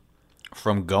me.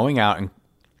 From going out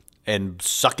and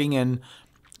sucking in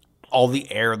all the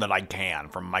air that I can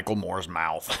from Michael Moore's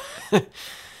mouth.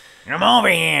 Come over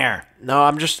here. No,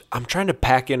 I'm trying to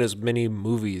pack in as many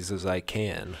movies as I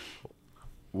can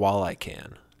while I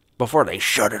can before they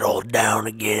shut it all down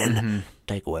again.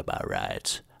 Take away my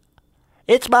rights.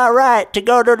 It's my right to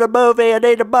go to the movie and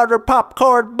eat a butter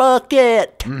popcorn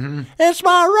bucket. It's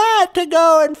my right to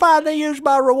go and finally use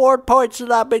my reward points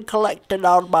that I've been collecting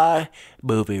on my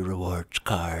movie rewards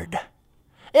card.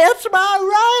 It's my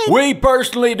right. We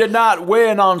personally did not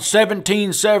win on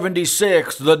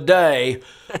 1776, the day,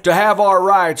 to have our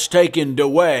rights taken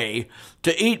away,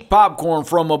 to eat popcorn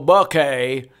from a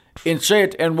buffet and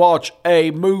sit and watch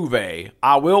a movie.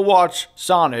 I will watch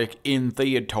Sonic in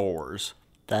theaters.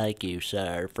 Thank you,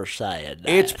 sir, for saying that.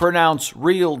 It's pronounced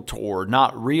realtor,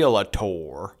 not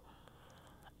realtor.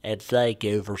 And thank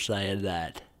you for saying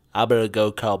that. I'm going to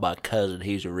go call my cousin.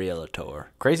 He's a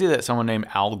realtor. Crazy that someone named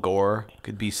Al Gore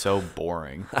could be so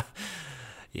boring.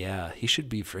 Yeah, he should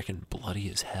be freaking bloody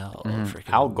as hell.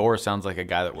 Al Gore sounds like a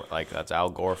guy that's Al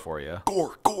Gore for you.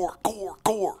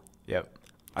 Gore. Yep.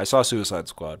 I saw Suicide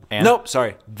Squad. And? Nope,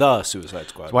 sorry. The Suicide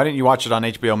Squad. Why didn't you watch it on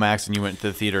HBO Max and you went to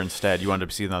the theater instead? You wanted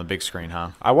to see it on the big screen, huh?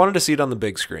 I wanted to see it on the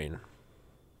big screen.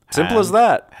 Simple as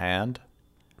that. Hand.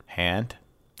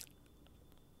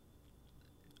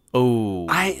 Oh.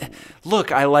 I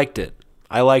liked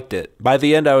it. By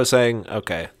the end, I was saying,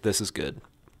 okay, this is good.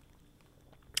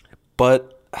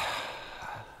 But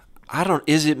I don't.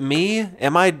 Is it me?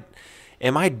 Am I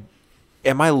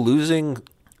losing?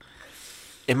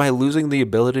 Am I losing the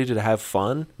ability to have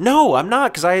fun? No, I'm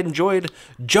not, because I enjoyed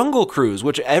Jungle Cruise,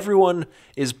 which everyone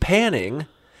is panning.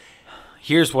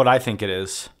 Here's what I think it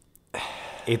is.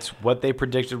 It's what they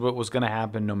predicted what was going to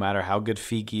happen no matter how good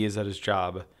Feige is at his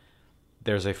job.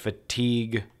 There's a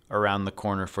fatigue around the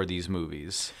corner for these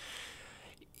movies.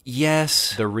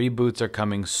 Yes. The reboots are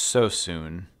coming so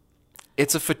soon.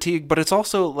 It's a fatigue, but it's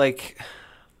also like...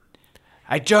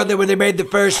 I told them when they made the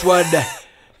first one,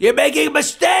 you're making a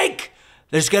mistake.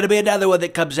 There's going to be another one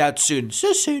that comes out soon.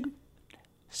 So soon.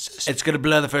 It's going to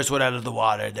blow the first one out of the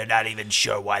water. They're not even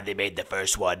sure why they made the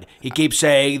first one. He keeps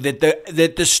saying that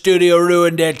the studio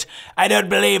ruined it. I don't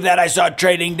believe that. I saw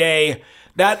Training Day.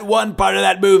 That one part of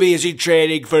that movie, is he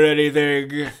training for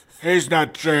anything? He's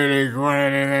not training for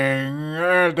anything.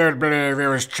 I don't believe he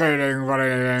was training for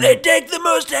anything. They take the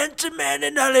most handsome man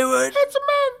in Hollywood. Handsome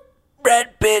man.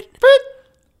 Brad Pitt.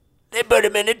 They put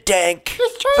him in a tank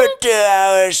for 2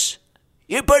 hours.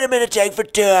 You put him in a tank for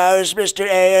 2 hours, Mr.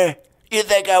 Ayer. You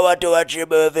think I want to watch your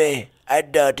movie? I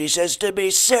don't. He says to me,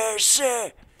 Sir.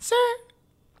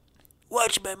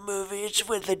 Watch my movie. It's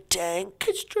with a tank.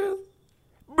 It's true.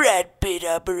 Brad Pitt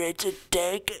operates a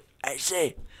tank. I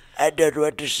say, I don't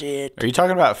want to see it. Are you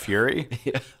talking about Fury?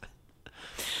 Yeah.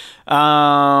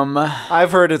 Um,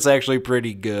 I've heard it's actually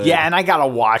pretty good. yeah, and I gotta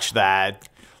watch that.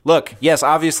 Look, yes,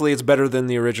 obviously it's better than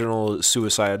the original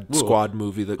Suicide Squad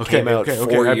movie that came out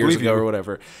 4 I years believe ago you. or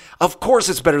whatever. Of course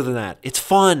it's better than that. It's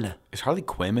fun. Is Harley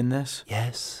Quinn in this?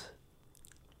 Yes.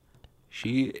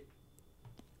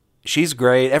 She's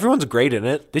great. Everyone's great in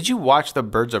it. Did you watch the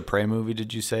Birds of Prey movie?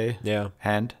 Did you say? Yeah.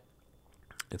 Hand.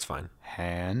 It's fine.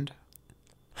 Hand.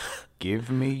 Give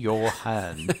me your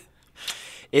hand.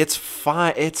 It's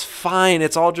fine. It's fine.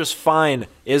 It's all just fine.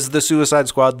 Is the Suicide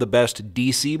Squad the best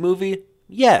DC movie?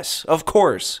 Yes, of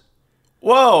course.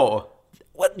 Whoa.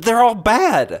 What? They're all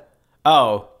bad.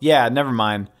 Oh, yeah, never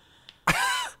mind.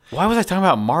 Why was I talking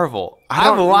about Marvel? I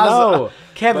don't know.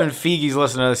 Kevin Feige's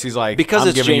listening to this. He's like, Because I'm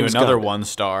it's giving James you another Gunn. 1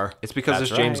 star. It's because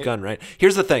That's it's James right. Gunn, right?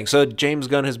 Here's the thing. So James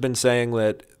Gunn has been saying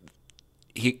that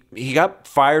he got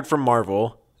fired from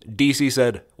Marvel. DC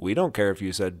said, we don't care if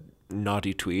you said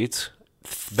naughty tweets.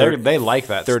 They like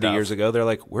that 30 stuff. years ago. They're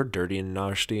like, we're dirty and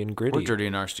nasty and gritty. We're Dirty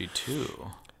and Nasty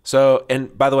too. So,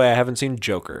 and by the way, I haven't seen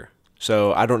Joker.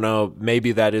 So I don't know.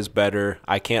 Maybe that is better.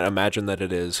 I can't imagine that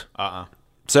it is.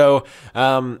 So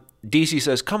DC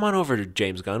says, come on over to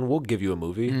James Gunn. We'll give you a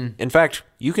movie. In fact,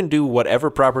 you can do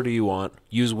whatever property you want.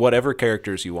 Use whatever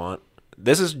characters you want.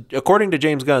 This is, according to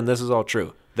James Gunn, this is all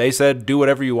true. They said, do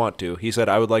whatever you want to. He said,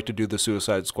 I would like to do the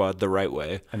Suicide Squad the right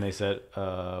way. And they said,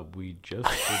 we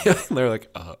just... They're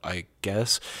like, I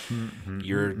guess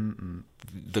you're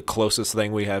the closest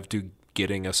thing we have to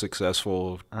getting a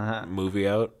successful movie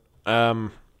out. I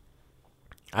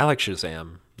like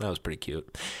Shazam. That was pretty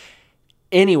cute.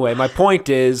 Anyway, my point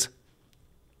is,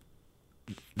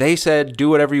 they said do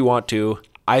whatever you want to.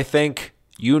 I think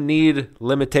you need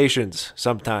limitations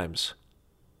sometimes.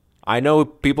 I know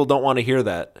people don't want to hear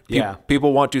that. Yeah.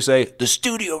 People want to say, The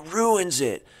studio ruins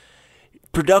it.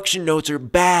 Production notes are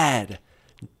bad.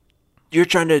 you're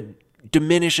trying to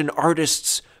diminish an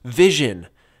artist's vision.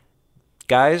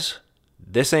 Guys,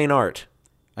 this ain't art.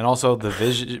 And also, the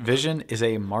Vision is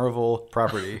a Marvel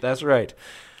property. That's right.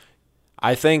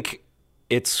 I think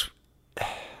it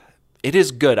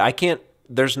is good.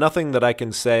 There's nothing that I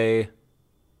can say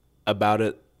about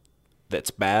it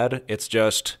that's bad. It's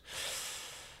just,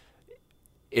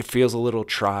 it feels a little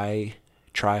try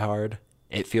hard.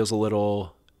 It feels a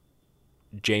little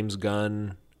James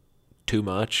Gunn too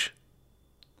much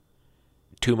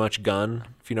gun,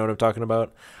 if you know what I'm talking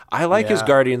about. I like his Yeah.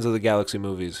 Guardians of the Galaxy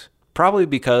movies, probably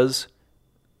because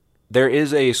there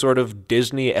is a sort of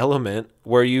Disney element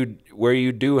where you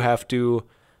do have to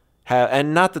have,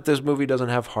 and not that this movie doesn't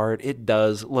have heart, it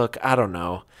does. Look, I don't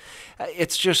know.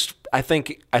 It's just, I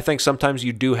think sometimes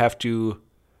you do have to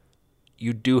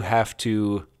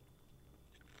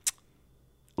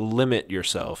limit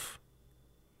yourself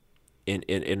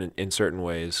in certain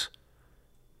ways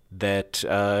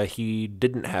that he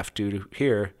didn't have to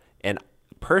here. And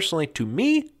personally, to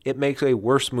me, it makes a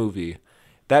worse movie.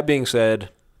 That being said,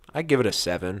 I give it a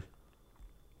 7.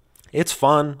 It's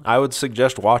fun. I would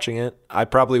suggest watching it. I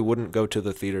probably wouldn't go to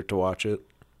the theater to watch it.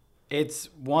 It's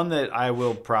one that I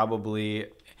will probably,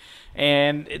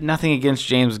 and nothing against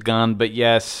James Gunn, but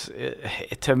yes,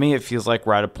 to me it feels like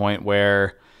we're at a point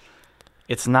where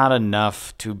it's not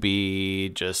enough to be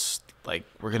just like,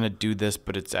 we're going to do this,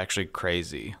 but it's actually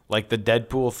crazy. Like the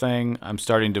Deadpool thing, I'm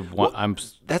starting to want,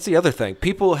 That's the other thing.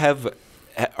 People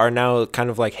are now kind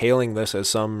of like hailing this as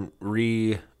some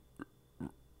a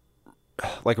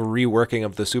reworking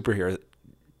of the superhero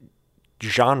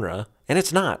genre, and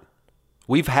it's not.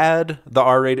 We've had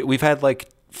like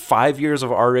 5 years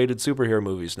of R-rated superhero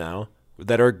movies now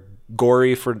that are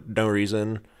gory for no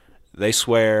reason. They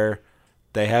swear,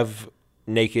 they have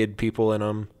naked people in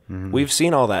them. Mm-hmm. We've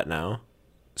seen all that now.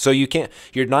 So you're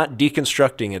not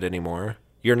deconstructing it anymore.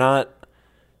 You're not,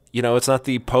 it's not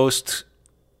the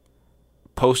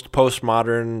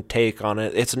postmodern take on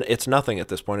it. It's nothing at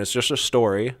this point. It's just a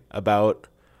story about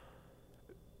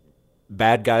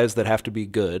bad guys that have to be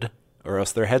good, or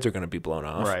else their heads are going to be blown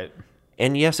off. right.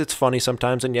 And yes, it's funny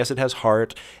sometimes, and yes, it has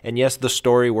heart, and yes, the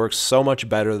story works so much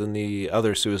better than the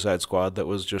other Suicide Squad that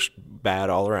was just bad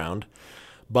all around.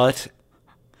 But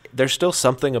there's still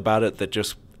something about it that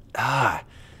just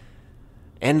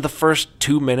and the first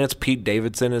 2 minutes, Pete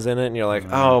Davidson is in it, and you're like,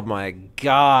 oh my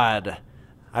God,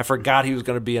 I forgot he was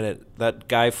going to be in it. That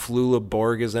guy Flula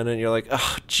Borg is in it, and you're like,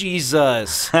 oh,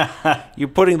 Jesus. You're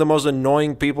putting the most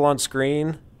annoying people on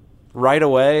screen right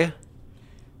away.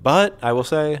 But I will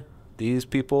say, these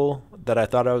people that I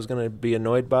thought I was going to be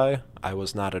annoyed by, I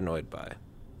was not annoyed by.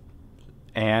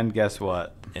 And guess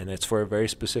what? And it's for a very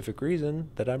specific reason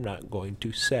that I'm not going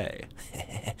to say.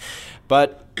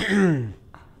 But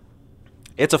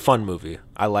it's a fun movie.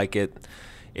 I like it.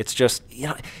 It's just,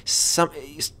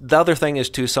 the other thing is,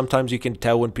 too, sometimes you can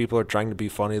tell when people are trying to be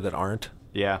funny that aren't.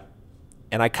 Yeah.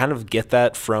 And I kind of get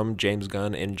that from James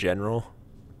Gunn in general.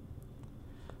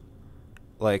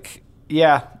 Like,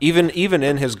 Yeah. even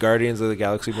in his Guardians of the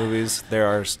Galaxy movies, there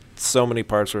are so many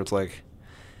parts where it's like,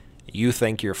 you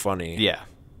think you're funny. Yeah.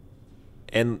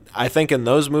 And I think in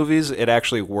those movies, it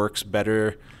actually works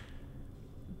better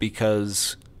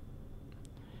because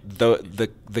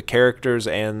the characters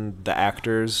and the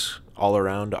actors all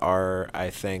around are, I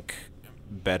think,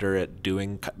 better at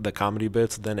doing the comedy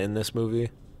bits than in this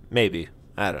movie. Maybe.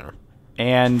 I don't know.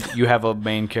 And you have a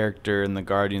main character in the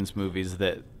Guardians movies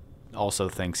that also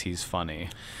thinks he's funny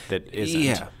that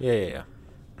isn't. Yeah.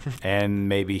 And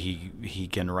maybe he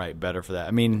can write better for that.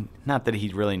 I mean, not that he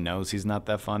really knows he's not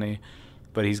that funny,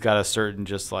 but he's got a certain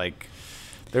just like,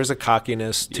 there's a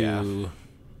cockiness to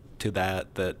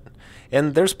that,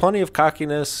 and there's plenty of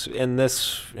cockiness in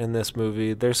this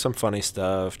movie. There's some funny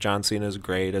stuff. John Cena's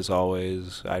great as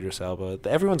always. Idris Elba.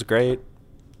 Everyone's great.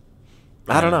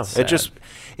 I don't know. Sad.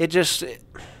 It just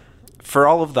for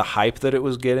all of the hype that it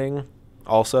was getting,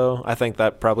 also, I think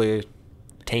that probably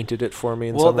tainted it for me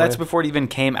in some way. well, that's before it even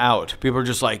came out. People are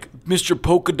just like, Mr.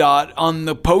 Polka Dot on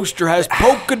the poster has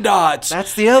polka dots.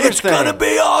 That's the other it's thing. gonna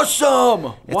be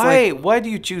awesome. It's Why do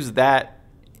you choose that?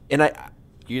 And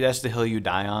That's the hill you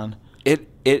die on.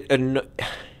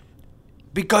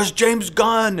 Because James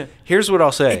Gunn here's what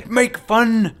I'll say. make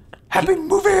fun, happy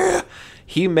movie.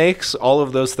 He makes all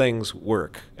of those things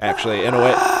work, actually, in a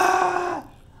way.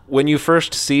 when you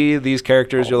first see these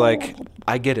characters, you're like,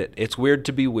 I get it. It's weird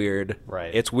to be weird.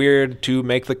 Right. It's weird to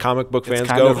make the comic book fans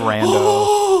kind go, of rando.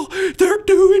 oh, they're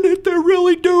doing it. They're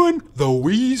really doing the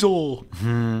weasel.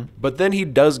 But then he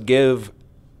does give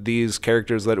these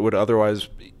characters that would otherwise,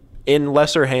 in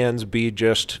lesser hands, be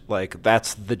just like,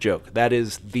 that's the joke. That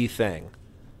is the thing.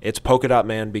 It's Polka Dot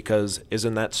Man because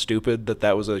isn't that stupid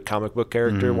that was a comic book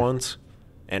character once?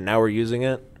 And now we're using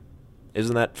it?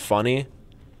 Isn't that funny?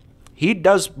 He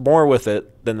does more with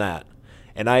it than that.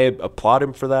 And I applaud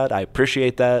him for that. I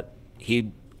appreciate that.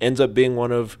 He ends up being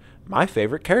one of my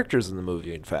favorite characters in the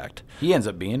movie, in fact. He ends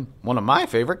up being one of my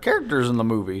favorite characters in the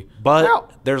movie. But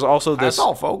Well, there's also this... that's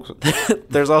all, folks.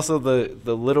 There's also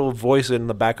the little voice in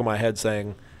the back of my head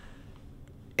saying,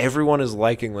 everyone is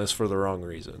liking this for the wrong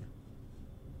reason.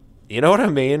 You know what I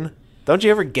mean? Don't you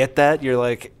ever get that? You're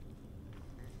like,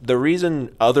 the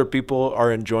reason other people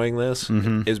are enjoying this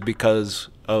is because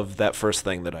of that first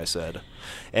thing that I said,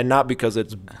 and not because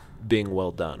it's being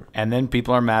well done. And then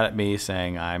people are mad at me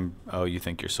saying you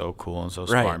think you're so cool and so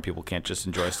smart Right. and people can't just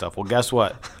enjoy stuff. Well, guess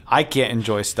what? I can't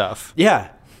enjoy stuff. Yeah.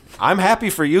 I'm happy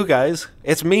for you guys.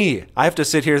 It's me. I have to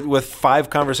sit here with 5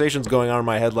 conversations going on in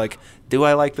my head like, do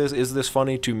I like this? Is this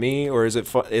funny to me? Or is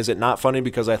it not funny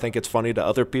because I think it's funny to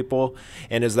other people?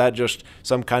 And is that just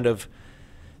some kind of...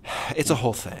 It's a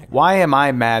whole thing. Why am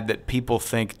I mad that people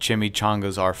think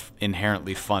chimichangas are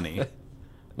inherently funny?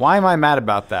 Why am I mad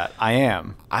about that? I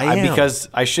am. I am. Because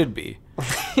I should be.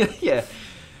 Yeah.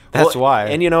 That's why.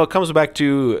 And, it comes back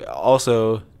to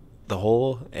also the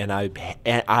whole... And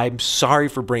I'm sorry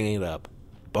for bringing it up.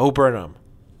 Bo Burnham.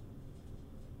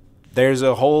 There's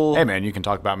a whole... Hey, man, you can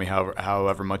talk about me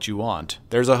however much you want.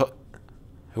 There's a...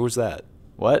 Who was that?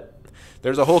 What?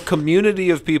 There's a whole community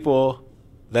of people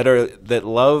that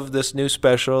love this new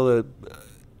special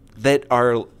that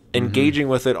are engaging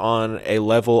with it on a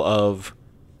level of,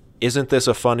 isn't this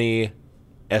a funny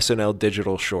SNL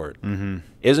digital short?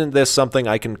 Isn't this something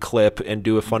I can clip and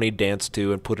do a funny dance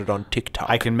to and put it on TikTok?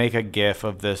 I can make a GIF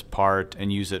of this part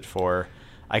and use it for...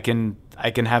 I can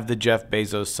have the Jeff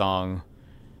Bezos song.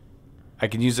 I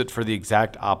can use it for the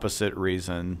exact opposite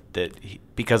reason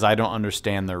because I don't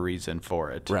understand the reason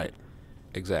for it. Right.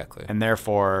 Exactly. And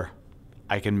therefore,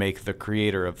 I can make the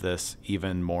creator of this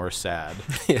even more sad.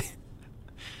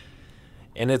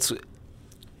 And it's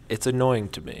annoying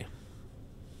to me.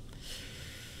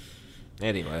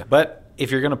 Anyway. But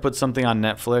if you're going to put something on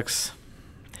Netflix,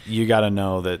 you got to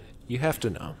know that You have to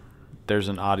know. there's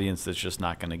an audience that's just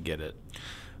not going to get it.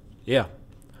 Yeah.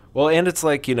 Well, and it's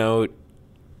like, you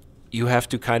have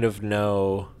to kind of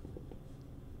know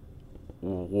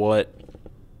what...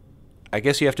 I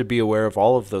guess you have to be aware of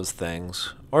all of those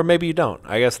things. Or maybe you don't.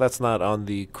 I guess that's not on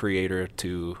the creator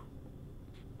to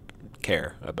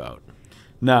care about.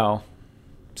 No.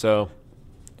 So,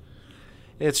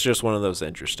 it's just one of those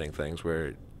interesting things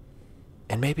where...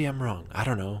 And maybe I'm wrong. I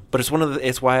don't know. But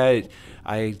it's why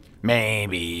I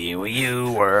Maybe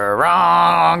you were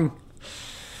wrong.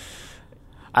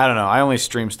 I don't know. I only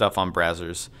stream stuff on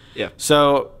browsers. Yeah.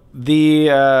 So the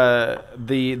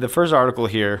first article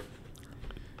here,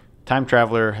 Time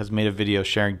Traveler has made a video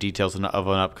sharing details of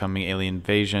an upcoming alien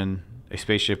invasion. A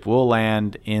spaceship will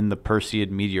land in the Perseid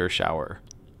meteor shower,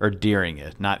 or during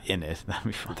it, not in it. That'd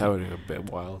be fun. That would be a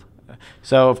bit wild.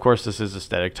 So, of course, this is a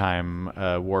static time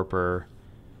warper.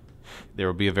 There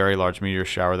will be a very large meteor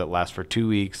shower that lasts for 2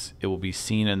 weeks. It will be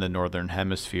seen in the northern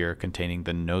hemisphere, containing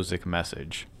the Nozick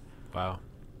message. Wow.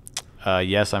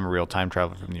 Yes, I'm a real time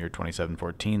traveler from the year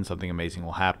 2714. Something amazing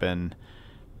will happen.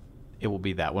 It will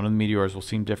be that one of the meteors will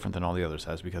seem different than all the others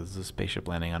has because it's a spaceship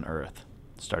landing on Earth,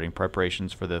 starting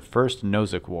preparations for the first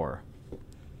Nozick War.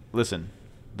 Listen,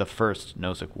 the first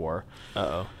Nozick War.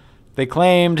 Uh-oh. They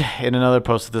claimed in another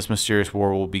post that this mysterious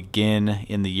war will begin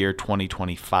in the year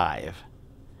 2025.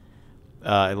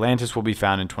 Atlantis will be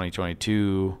found in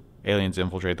 2022. Aliens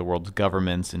infiltrate the world's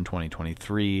governments in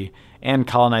 2023. And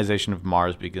colonization of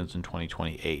Mars begins in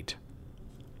 2028.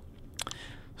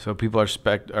 So people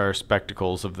are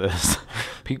spectacles of this.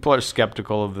 People are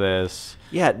skeptical of this.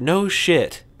 Yeah, no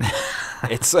shit.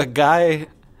 It's a guy...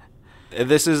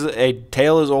 This is a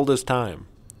tale as old as time.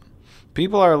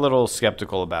 People are a little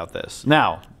skeptical about this.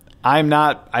 Now, I'm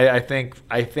not. I think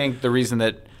the reason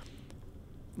that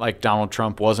like Donald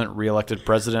Trump wasn't reelected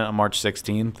president on March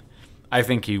 16th, I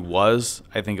think he was.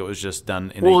 I think it was just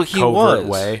done in a covert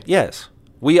way. Yes.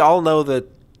 We all know that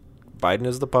Biden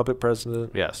is the puppet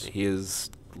president. Yes. He is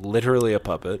literally a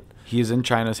puppet. He is in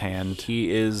China's hand.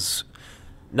 He is...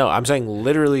 No, I'm saying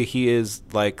literally he is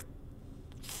like...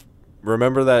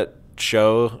 Remember that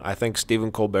show? I think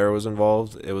Stephen Colbert was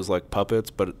involved. It was like puppets,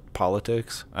 but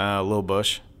politics. Lil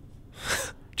Bush.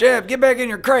 Jeb, get back in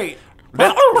your crate.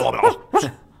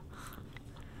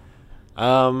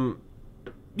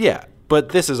 Yeah, but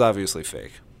this is obviously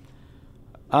fake.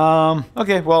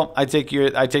 Okay, well, I take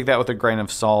that with a grain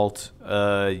of salt.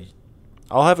 I'll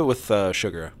have it with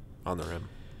sugar on the rim.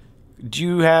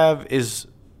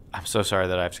 I'm so sorry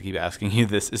that I have to keep asking you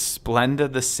this. Is Splenda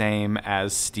the same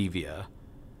as stevia?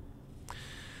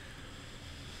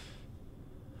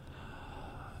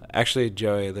 Actually,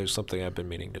 Joey, there's something I've been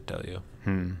meaning to tell you.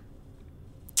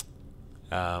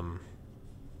 I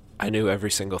knew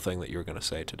every single thing that you were going to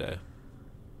say today.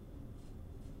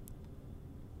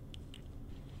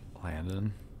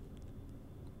 Landon?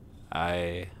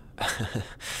 I'm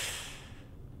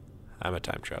a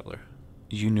time traveler.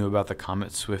 You knew about the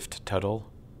Comet Swift Tuttle?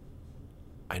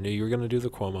 I knew you were going to do the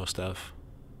Cuomo stuff.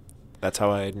 That's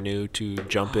how I knew to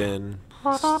jump in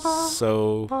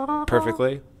so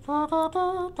perfectly. I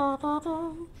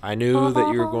knew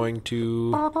that you were going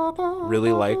to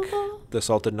really like the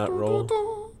salted nut roll,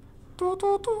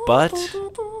 but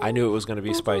I knew it was going to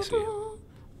be spicy.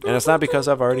 And it's not because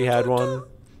I've already had one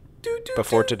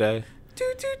before today.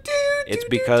 It's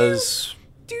because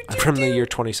I'm from the year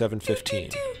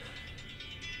 2715.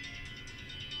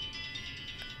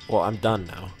 Well, I'm done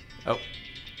now. Oh.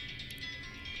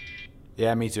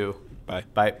 Yeah, me too. Bye.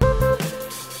 Bye.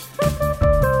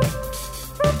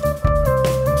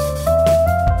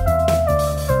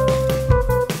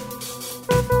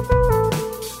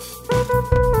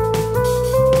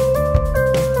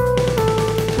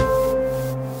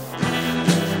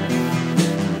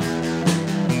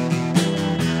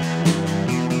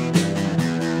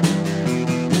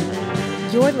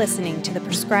 You're listening to the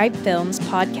Prescribed Films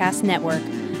Podcast Network,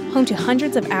 home to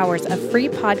hundreds of hours of free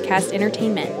podcast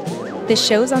entertainment. The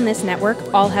shows on this network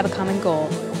all have a common goal,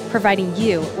 providing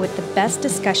you with the best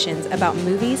discussions about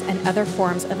movies and other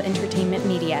forms of entertainment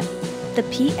media. The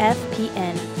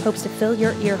PFPN hopes to fill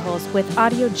your earholes with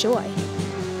audio joy.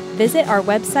 Visit our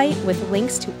website with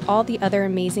links to all the other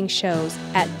amazing shows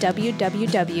at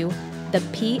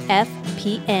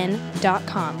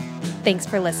www.thepfpn.com. Thanks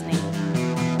for listening.